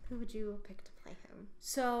 So, who would you pick to play him?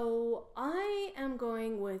 So, I am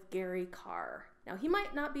going with Gary Carr. Now, he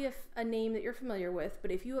might not be a name that you're familiar with,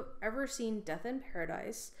 but if you have ever seen Death in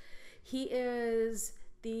Paradise, he is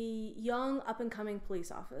the young up-and-coming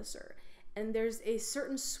police officer, and there's a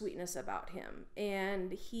certain sweetness about him,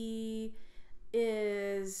 and he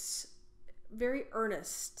is very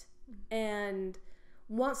earnest and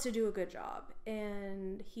wants to do a good job,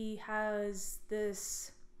 and he has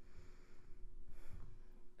this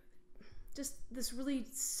really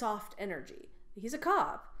soft energy. He's a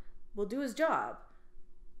cop, will do his job,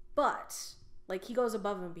 but like he goes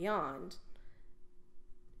above and beyond,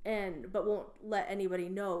 but won't let anybody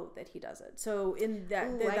know that he does it. So in that,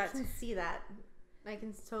 I can see that. I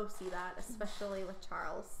can so see that, especially with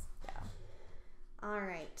Charles. Yeah. All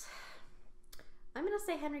right. I'm gonna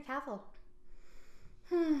say Henry Cavill.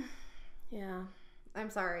 Yeah. I'm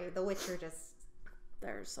sorry. The Witcher just...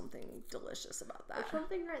 There's something delicious about that. There's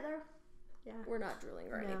something right there. Yeah. We're not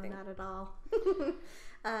drooling or anything. No, not at all.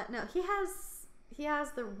 No, he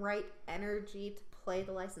has the right energy to play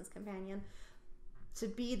the licensed companion, to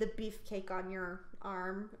be the beefcake on your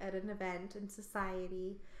arm at an event in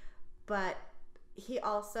society, but he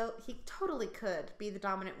totally could be the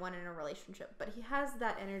dominant one in a relationship, but he has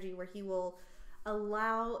that energy where he will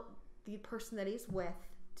allow the person that he's with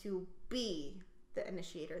to be the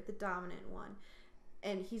initiator, the dominant one,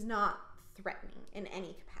 and he's not threatening in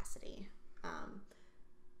any capacity.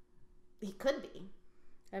 He could be.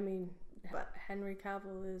 I mean, but Henry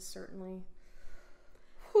Cavill is certainly...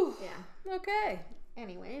 Whew. Yeah. Okay.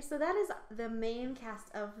 Anyway, so that is the main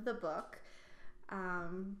cast of the book.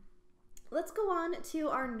 let's go on to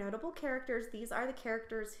our notable characters. These are the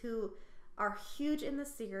characters who are huge in the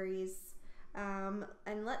series.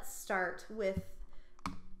 And let's start with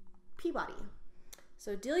Peabody.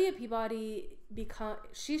 So Delia Peabody,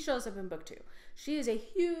 she shows up in book 2. She is a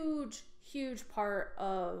huge part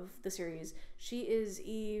of the series.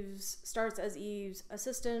 She starts as Eve's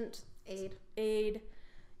assistant, aide,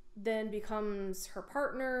 then becomes her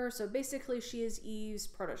partner. So basically she is Eve's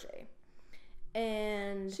protege.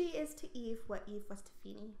 And she is to Eve what Eve was to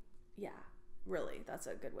Feeny. Yeah, really. That's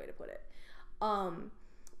a good way to put it.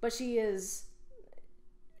 But she's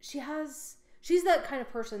that kind of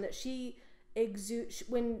person that she exudes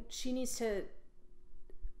when she needs to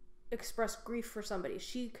express grief for somebody.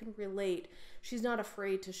 She can relate. She's not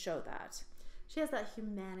afraid to show that. She has that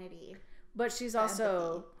humanity. But she's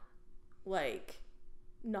also like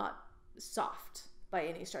not soft by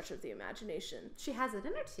any stretch of the imagination. She has it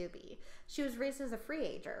in her to be. She was raised as a free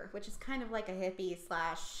ager, which is kind of like a hippie /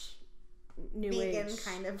 new vegan age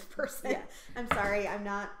kind of person. Yeah. I'm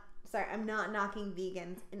not knocking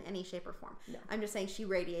vegans in any shape or form. No. I'm just saying she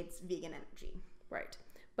radiates vegan energy. Right.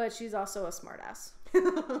 But she's also a smartass.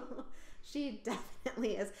 She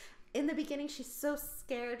definitely is. In the beginning, she's so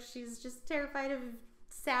scared. She's just terrified of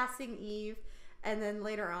sassing Eve. And then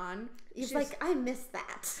later on, Eve's like, I miss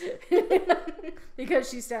that. Because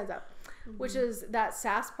she stands up. Mm-hmm. Which is, that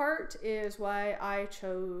sass part is why I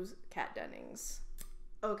chose Kat Dennings.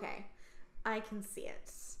 Okay. I can see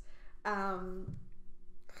it.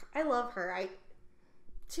 I love her.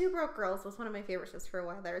 Two Broke Girls was one of my favorite shows for a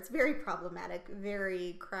while there. It's very problematic,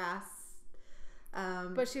 very crass.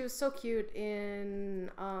 But she was so cute in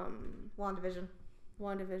WandaVision.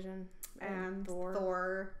 And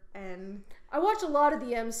Thor. And I watch a lot of the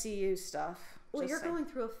MCU stuff. Well, you're going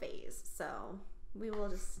through a phase, so we will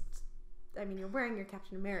just... I mean, you're wearing your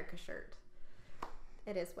Captain America shirt.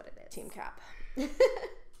 It is what it is. Team Cap. Team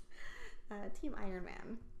Iron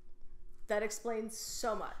Man. That explains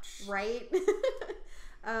so much. Right?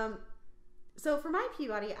 So for my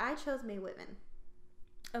Peabody, I chose Mae Whitman.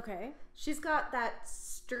 Okay. She's got that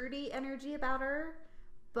sturdy energy about her,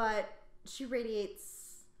 but she radiates,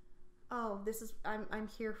 I'm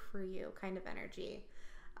here for you kind of energy.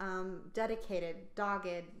 Dedicated,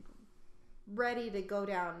 dogged, ready to go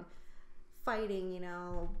down fighting, and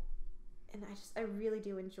I really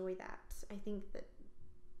do enjoy that. I think that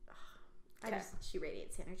she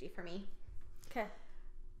radiates energy for me. Okay.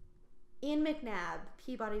 Ian McNabb,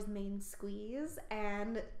 Peabody's main squeeze,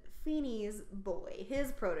 and Feeney's boy,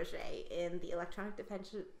 his protege in the electronic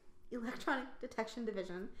detection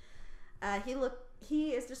division.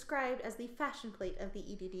 He is described as the fashion plate of the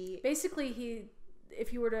EDD. Basically,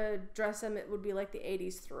 if you were to dress him, it would be like the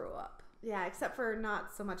 80s threw up. Yeah, except for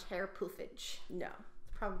not so much hair poofage. No.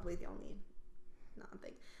 It's probably the only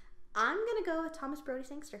non-thing. I'm going to go with Thomas Brody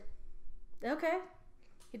Sangster. Okay.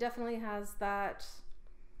 He definitely has that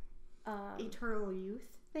eternal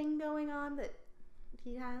youth thing going on that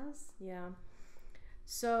he has. Yeah.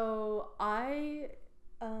 So I'm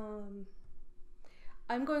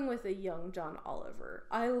going with a young John Oliver.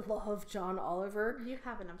 I love John Oliver. You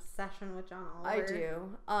have an obsession with John Oliver. I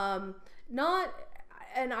do.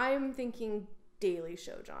 And I'm thinking Daily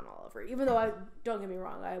Show John Oliver. Even though don't get me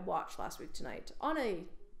wrong, I watched Last Week Tonight on a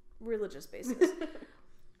religious basis.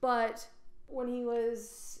 But when he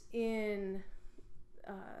was in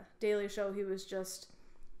Daily Show, he was just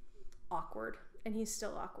awkward, and he's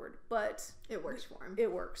still awkward, but it works for him.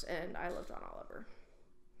 It works, and I love John Oliver.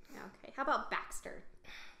 Okay, how about Baxter?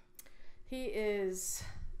 He is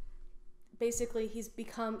basically, he's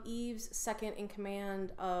become Eve's second in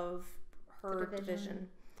command of her division.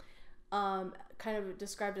 Kind of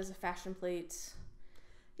described as a fashion plate.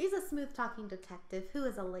 He's a smooth talking detective who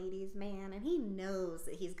is a ladies' man, and he knows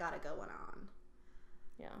that he's got it going on.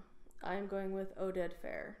 Yeah. I'm going with Oded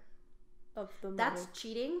Fair of the movie. That's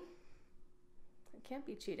cheating? It can't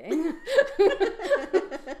be cheating.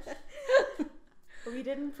 We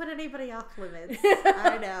didn't put anybody off limits.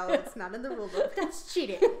 I know, it's not in the rule book. That's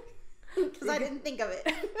cheating. Because I didn't think of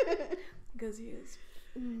it. Because he is.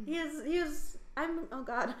 He is, oh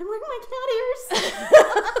God, I'm wearing my cat ears.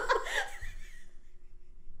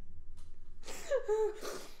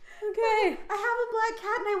 Okay. I have a black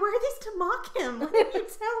cat and I wear these to mock him. What did you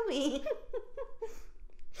tell me?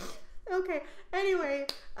 Okay. Anyway,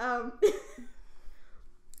 I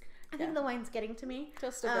think the wine's getting to me.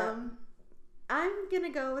 Just a bit. I'm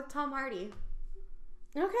gonna go with Tom Hardy.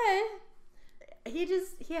 Okay. He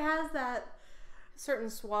has that certain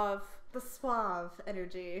suave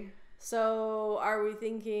energy. So are we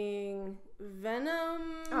thinking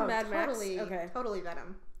Venom? Oh, Mad totally, Max? Okay. Totally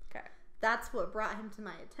Venom. Okay. that's what brought him to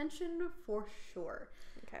my attention for sure.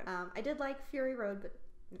 Okay. I did like Fury Road, but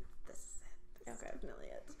this is it. This Okay. is definitely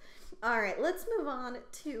it. All right, let's move on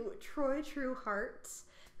to Troy Trueheart,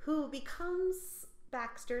 who becomes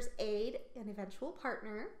Baxter's aide and eventual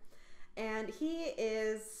partner. And he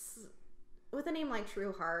is, with a name like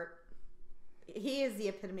Trueheart, he is the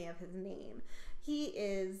epitome of his name. He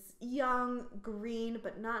is young, green,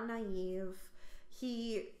 but not naive.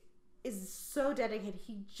 He is so dedicated.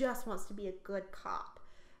 He just wants to be a good cop.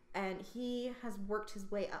 And he has worked his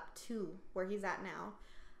way up to where he's at now.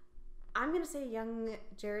 I'm going to say young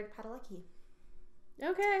Jared Padalecki.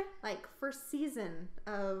 Okay. Like, first season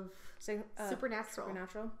of Supernatural.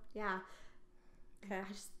 Supernatural. Yeah. Okay.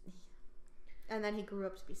 And then he grew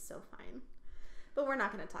up to be so fine. But we're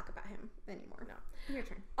not going to talk about him anymore. No. Your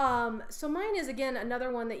turn. So mine is, again,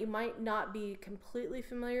 another one that you might not be completely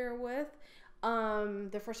familiar with.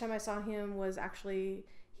 The first time I saw him was actually,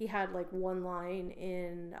 he had like one line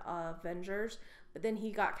in Avengers, but then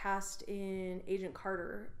he got cast in Agent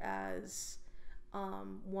Carter as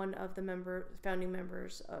one of the founding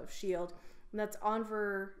members of S.H.I.E.L.D. And that's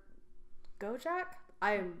Onver Gojak.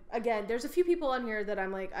 Again, there's a few people on here that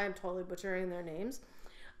I'm totally butchering their names.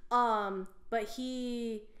 But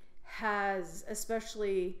he has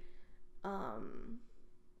especially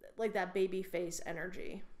like that baby face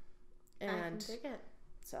energy. And I can dig it.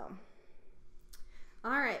 So,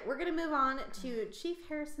 all right, we're going to move on to Chief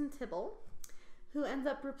Harrison Tibble, who ends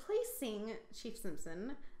up replacing Chief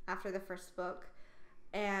Simpson after the first book.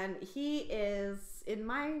 And he is, in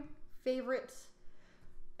my favorite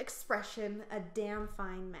expression, a damn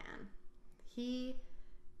fine man. He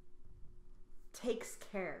takes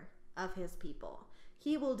care of his people.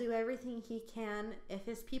 He will do everything he can. If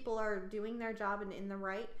his people are doing their job and in the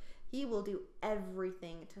right, he will do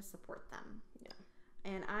everything to support them. Yeah.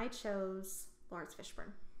 And I chose Lawrence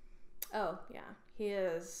Fishburne. Oh, yeah. He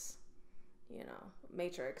is,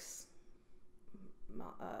 Matrix.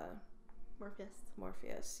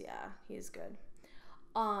 Morpheus. Yeah, he's good.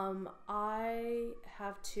 I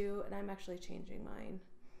have two, and I'm actually changing mine.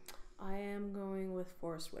 I am going with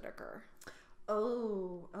Forrest Whitaker.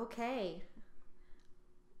 Oh, okay.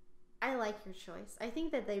 I like your choice. I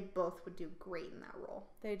think that they both would do great in that role.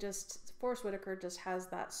 Forrest Whitaker just has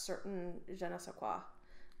that certain je ne sais quoi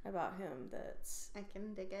about him that's... I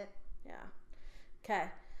can dig it. Yeah. Okay.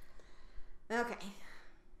 Okay.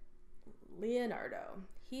 Leonardo.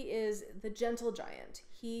 He is the gentle giant.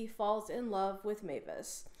 He falls in love with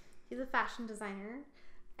Mavis. He's a fashion designer,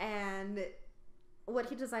 and what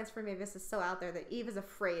he designs for Mavis is so out there that Eve is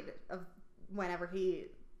afraid of whenever he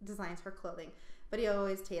designs her clothing. But he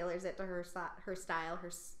always tailors it to her style,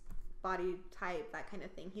 her body type, that kind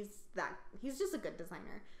of thing. He's just a good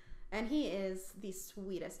designer. And he is the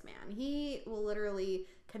sweetest man. He will literally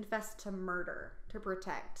confess to murder to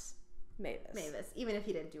protect Mavis, even if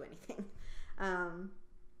he didn't do anything. I'm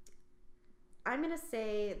going to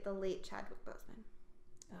say the late Chadwick Boseman.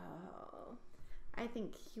 Oh. I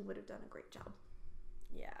think he would have done a great job.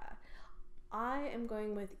 Yeah. I am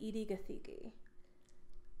going with Edie Gathegi.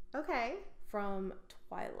 Okay. From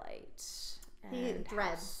Twilight. He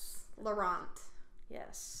dreads Laurent.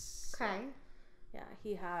 Yes. Okay. Yeah,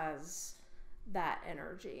 he has that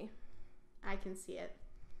energy. I can see it.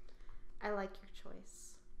 I like your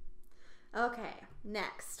choice. Okay,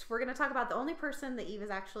 next. We're going to talk about the only person that Eve is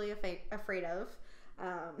actually afraid of.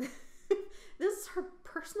 This is her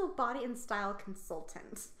personal body and style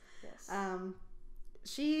consultant. Yes.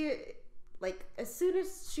 She, as soon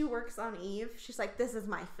as she works on Eve, she's like, this is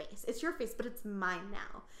my face. It's your face, but it's mine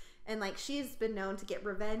now. And, she's been known to get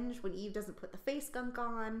revenge when Eve doesn't put the face gunk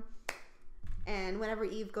on. And whenever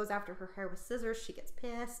Eve goes after her hair with scissors, she gets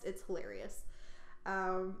pissed. It's hilarious.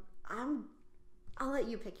 I'll let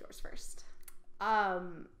you pick yours first. I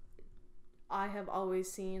have always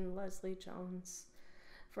seen Leslie Jones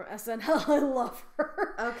from SNL. I love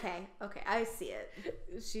her. Okay, I see it.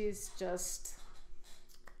 She's just...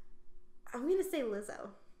 I'm going to say Lizzo.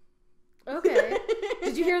 Okay.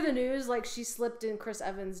 Did you hear the news? She slipped in Chris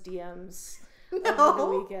Evans' DMs No. over the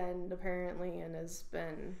weekend, apparently, and has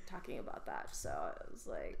been talking about that. So I was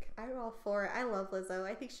like... I'm all for it. I love Lizzo.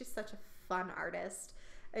 I think she's such a fun artist.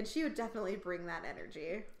 And she would definitely bring that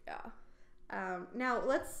energy. Yeah. Now,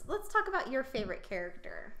 let's talk about your favorite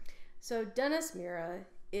character. So Dennis Mira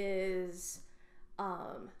is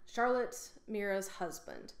Charlotte Mira's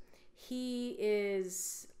husband. He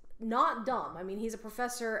is not dumb. I mean, he's a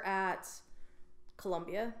professor at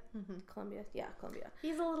Columbia. Mm-hmm. Columbia? Yeah, Columbia.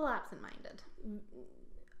 He's a little absent-minded.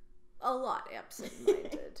 A lot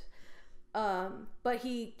absent-minded. But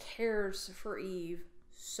he cares for Eve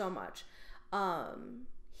so much.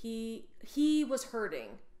 he was hurting,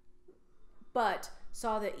 but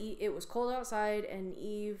saw that it was cold outside and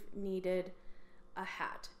Eve needed a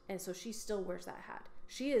hat, and so she still wears that hat.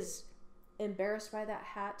 She is embarrassed by that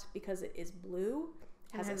hat because it is blue,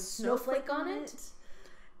 has a snowflake on it.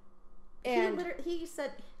 And he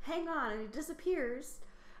said, "Hang on," and he disappears.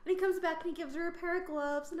 And he comes back and he gives her a pair of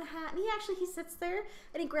gloves and a hat. And he sits there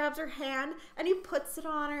and he grabs her hand and he puts it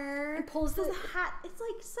on her and pulls the hat. It's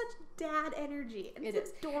like such dad energy. And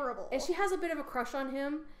it's adorable. And she has a bit of a crush on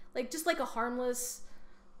him, like just like a harmless,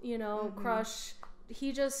 crush.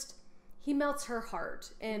 He melts her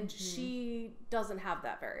heart, and she doesn't have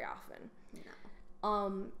that very often.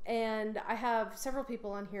 No. And I have several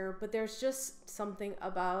people on here, but there's just something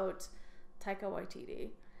about Taika Waititi.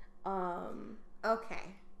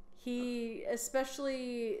 Okay. He,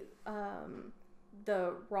 especially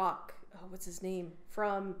the Rock, what's his name,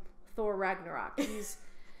 from Thor Ragnarok. He's,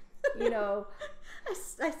 I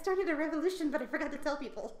started a revolution, but I forgot to tell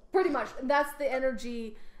people. Pretty much. That's the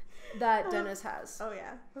energy that Dennis has. Oh,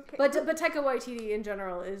 yeah. Okay. But Taika Waititi in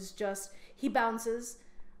general is just, he bounces,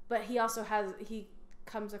 but he also he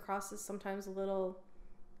comes across as sometimes a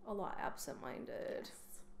lot absent-minded.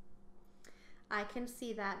 Yes. I can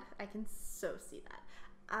see that. I can so see that.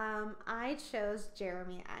 I chose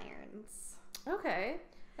Jeremy Irons. Okay.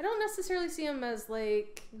 I don't necessarily see him as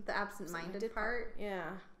like the absent-minded part.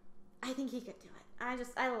 Yeah. I think he could do it.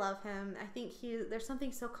 I love him. I think there's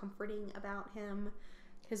something so comforting about him.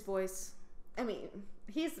 His voice. I mean,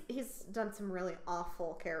 he's done some really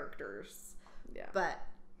awful characters. Yeah. But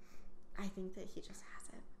I think that he just has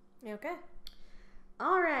it. Okay.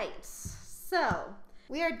 All right. So,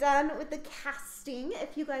 we are done with the casting.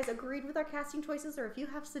 If you guys agreed with our casting choices, or if you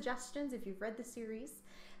have suggestions, if you've read the series,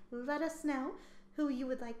 let us know who you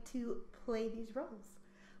would like to play these roles.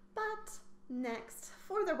 But next,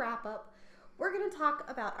 for the wrap-up, we're going to talk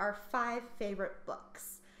about our 5 favorite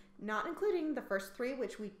books, not including the first 3,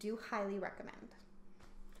 which we do highly recommend.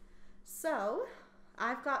 So,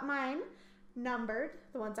 I've got mine numbered,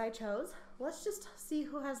 the ones I chose. Let's just see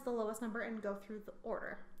who has the lowest number and go through the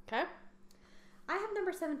order. Okay. I have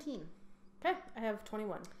number 17. Okay, I have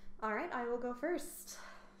 21. All right, I will go first.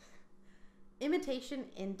 Imitation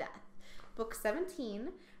in Death. Book 17.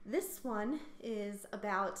 This one is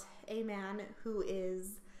about a man who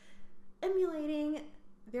is emulating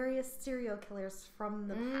various serial killers from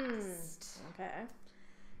the past. Okay.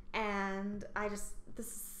 And this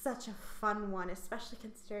is such a fun one, especially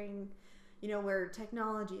considering, where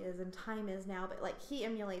technology is and time is now. But like, he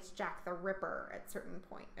emulates Jack the Ripper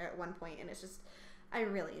at one point, and it's just, I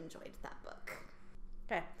really enjoyed that book.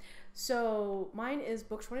 Okay. So mine is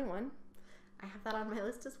book 21. I have that on my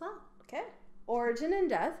list as well. Okay. Origin and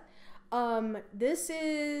Death. This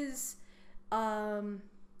is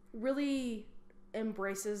really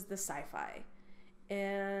embraces the sci-fi,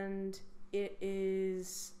 and it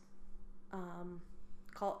is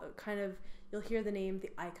kind of, you'll hear the name,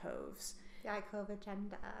 the Icoves. The Icove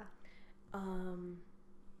agenda.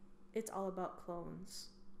 It's all about clones,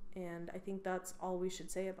 and I think that's all we should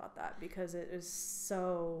say about that, because it is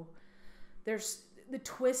so, there's the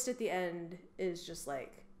twist at the end is just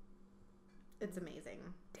like, it's amazing.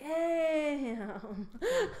 Damn.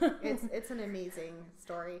 It's an amazing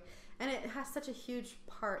story, and it has such a huge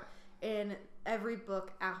part in every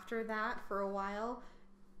book after that. For a while,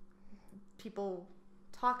 people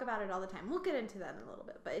talk about it all the time. We'll get into that in a little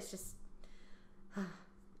bit, but it's just,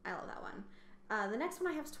 I love that one. The next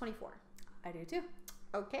one I have is 24. I do too.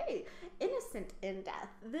 Okay. Innocent in Death.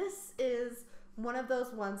 This is one of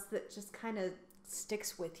those ones that just kind of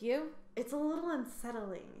sticks with you. It's a little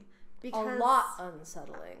unsettling. Because, a lot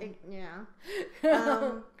unsettling. Yeah.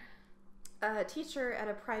 A teacher at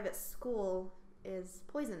a private school is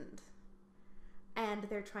poisoned, and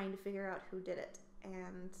they're trying to figure out who did it.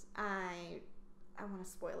 And I want to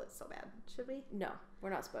spoil it so bad. Should we? No, we're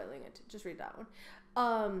not spoiling it. Just read that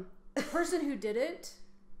one. The person who did it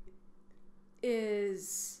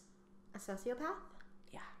is a sociopath.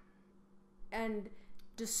 Yeah, and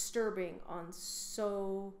disturbing on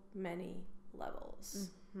so many levels.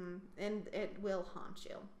 Mm-hmm. And it will haunt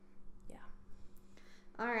you. Yeah.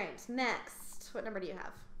 All right, next. What number do you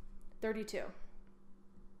have? 32.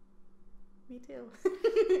 Me too.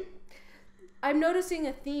 I'm noticing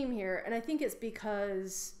a theme here, and I think it's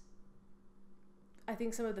because I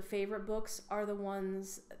think some of the favorite books are the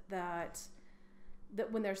ones that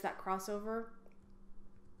when there's that crossover,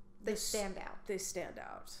 they stand out. They stand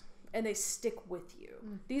out, and they stick with you.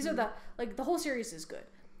 Mm-hmm. These are the whole series is good.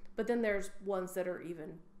 But then there's ones that are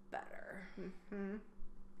even better. Mm-hmm.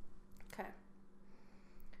 Okay.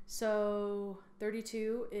 So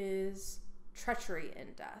 32 is treachery in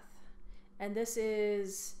death. And this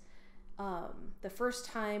is the first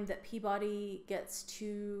time that Peabody gets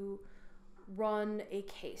to run a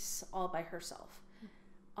case all by herself.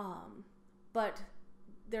 But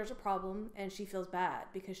there's a problem, and she feels bad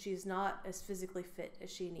because she's not as physically fit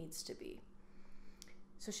as she needs to be.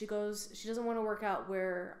 So she doesn't want to work out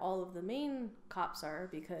where all of the main cops are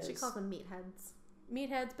because... She calls them meatheads.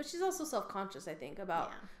 Meatheads, but she's also self-conscious, I think,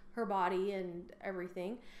 about her body and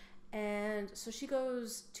everything. And so she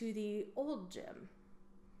goes to the old gym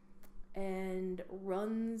and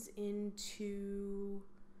runs into...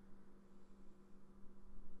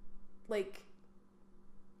 Like,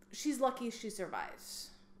 she's lucky she survives.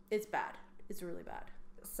 It's bad. It's really bad.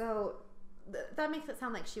 So that makes it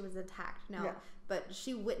sound like she was attacked. No, but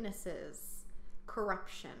she witnesses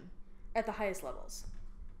corruption. At the highest levels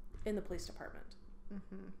in the police department.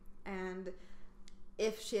 Mm-hmm. And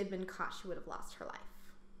if she had been caught, she would have lost her life.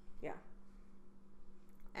 Yeah.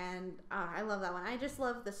 And I love that one. I just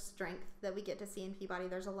love the strength that we get to see in Peabody.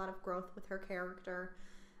 There's a lot of growth with her character.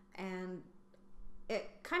 And it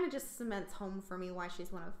kind of just cements home for me why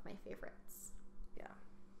she's one of my favorites. Yeah.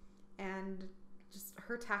 And just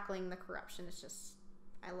her tackling the corruption is just,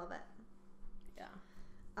 I love it. Yeah.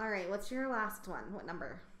 All right, what's your last one? What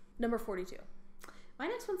number? Number 42. My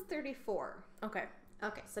next one's 34. Okay.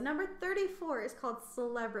 Okay, so number 34 is called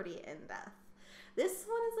Celebrity in Death. This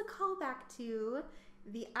one is a callback to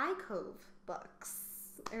the Alcove books,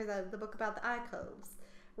 or the book about the Alcoves,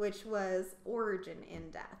 which was Origin in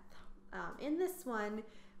Death. In this one,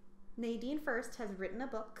 Nadine First has written a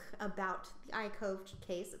book about the Alcove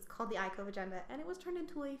case. It's called The Alcove Agenda, and it was turned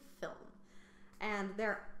into a film. And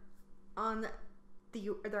they're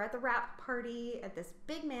at the wrap party at this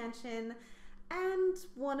big mansion, and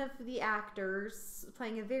one of the actors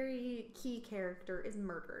playing a very key character is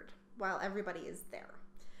murdered while everybody is there.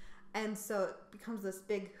 And so it becomes this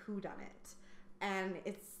big whodunit. And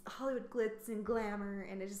it's Hollywood glitz and glamour,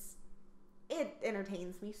 and it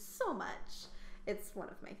entertains me so much. It's one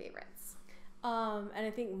of my favorites. And I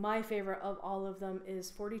think my favorite of all of them is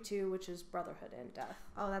 42, which is Brotherhood in Death.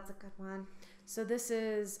 Oh, that's a good one. So this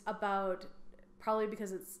is about, probably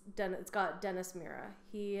because it's got Dennis Mira.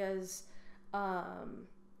 He is...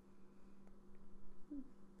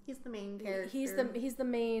 he's the main character. He's the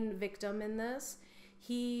main victim in this.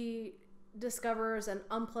 He discovers an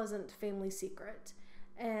unpleasant family secret,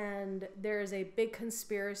 and there is a big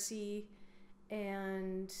conspiracy,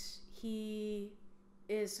 and he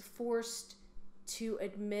is forced to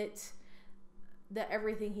admit that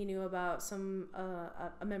everything he knew about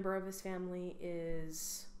a member of his family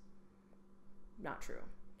is not true,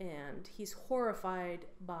 and he's horrified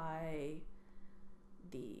by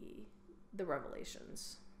the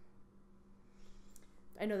revelations.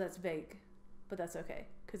 I know that's vague, but that's okay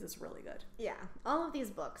because it's really good. Yeah, all of these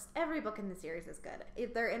books, every book in the series is good.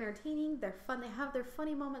 If they're entertaining, they're fun, they have their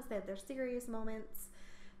funny moments, they have their serious moments.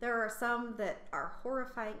 There are some that are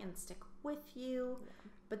horrifying and stick with you,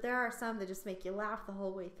 but there are some that just make you laugh the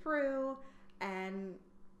whole way through. And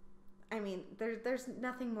I mean, there's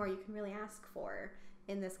nothing more you can really ask for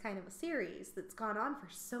in this kind of a series that's gone on for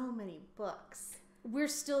so many books. We're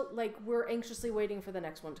still, we're anxiously waiting for the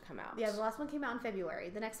next one to come out. Yeah, the last one came out in February.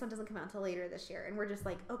 The next one doesn't come out until later this year. And we're just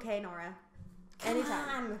like, okay, Nora.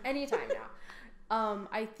 Anytime now.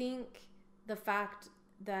 I think the fact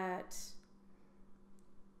that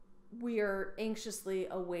we are anxiously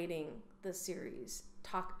awaiting the series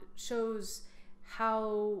shows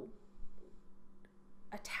how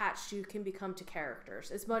attached you can become to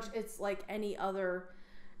characters. It's like any other,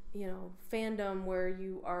 fandom where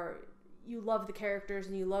you love the characters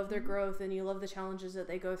and you love their growth and you love the challenges that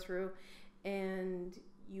they go through, and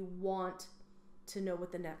you want to know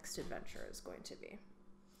what the next adventure is going to be.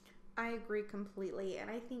 I agree completely, and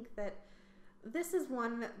I think that this is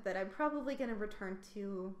one that I'm probably going to return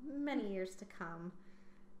to many years to come.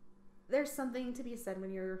 There's something to be said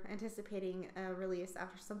when you're anticipating a release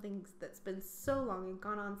after something that's been so long and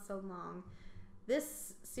gone on so long.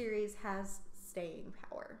 This series has staying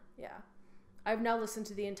power. Yeah. I've now listened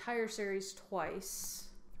to the entire series twice.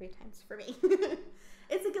 3 times for me.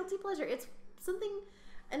 It's a guilty pleasure. It's something,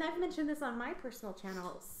 and I've mentioned this on my personal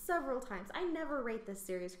channel several times. I never rate this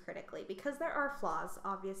series critically because there are flaws.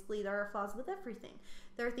 Obviously, there are flaws with everything.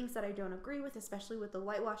 There are things that I don't agree with, especially with the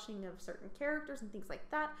whitewashing of certain characters and things like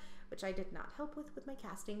that, which I did not help with my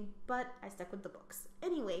casting, but I stuck with the books.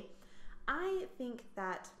 Anyway, I think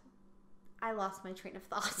that I lost my train of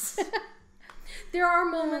thoughts. There are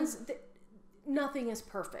moments that nothing is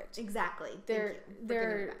perfect. Exactly.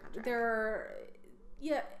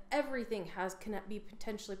 Everything can be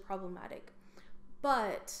potentially problematic,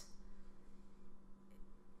 but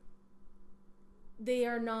they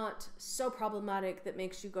are not so problematic that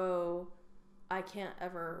makes you go, I can't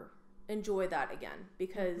ever enjoy that again,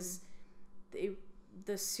 because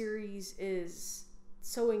the series is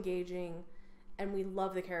so engaging and we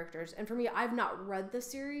love the characters. And for me, I've not read the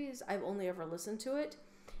series, I've only ever listened to it,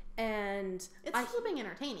 and it's still being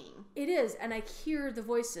entertaining. It is, and I hear the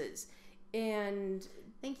voices, and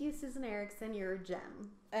thank you, Susan Erickson, you're a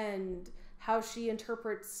gem. And how she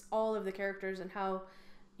interprets all of the characters, and how,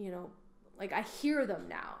 you know, like, I hear them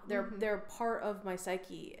now. They're part of my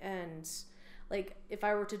psyche. And like, if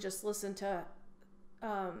I were to just listen to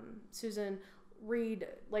Susan read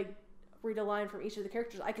a line from each of the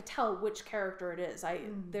characters, I could tell which character it is.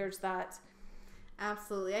 There's that.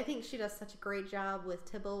 Absolutely. I think she does such a great job with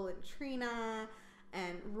Tybalt and Trina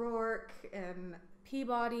and Rourke and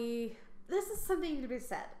Peabody. This is something to be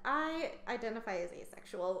said. I identify as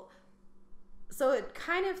asexual, so it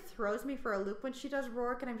kind of throws me for a loop when she does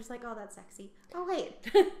Rourke, and I'm just like, oh, that's sexy. Oh, wait.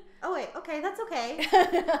 Okay, that's okay.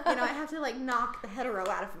 You know, I have to, like, knock the hetero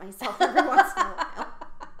out of myself every once in a while.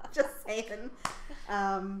 Just saying.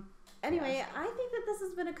 Anyway, I think that this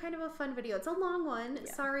has been a kind of a fun video. It's a long one.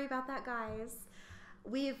 Yeah. Sorry about that, guys.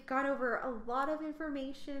 We've gone over a lot of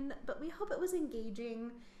information, but we hope it was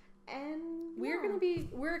engaging. And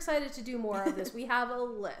we're excited to do more of this. We have a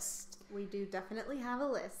list. We do definitely have a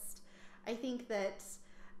list. I think that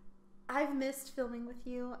I've missed filming with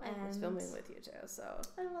you. I missed filming with you too, so.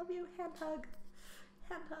 I love you. Hand hug.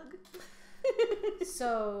 Hand hug.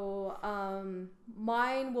 So,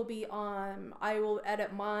 mine will be on, I will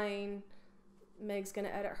edit mine. Meg's gonna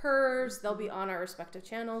edit hers. They'll be on our respective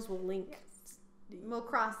channels. We'll link. Yes. We'll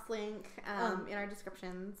cross-link in our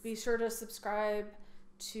descriptions. Be sure to subscribe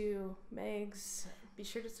to Meg's. Be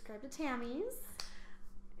sure to subscribe to Tammy's.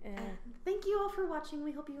 And thank you all for watching.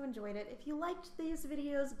 We hope you enjoyed it. If you liked these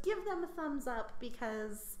videos, give them a thumbs up,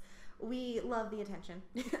 because we love the attention.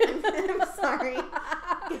 I'm sorry.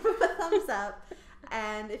 Give them a thumbs up.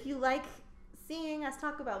 And if you like seeing us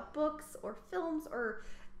talk about books or films, or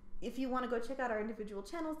if you want to go check out our individual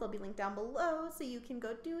channels, they'll be linked down below, so you can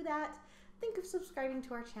go do that. Think of subscribing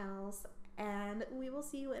to our channels, and we will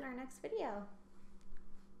see you in our next video.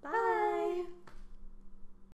 Bye.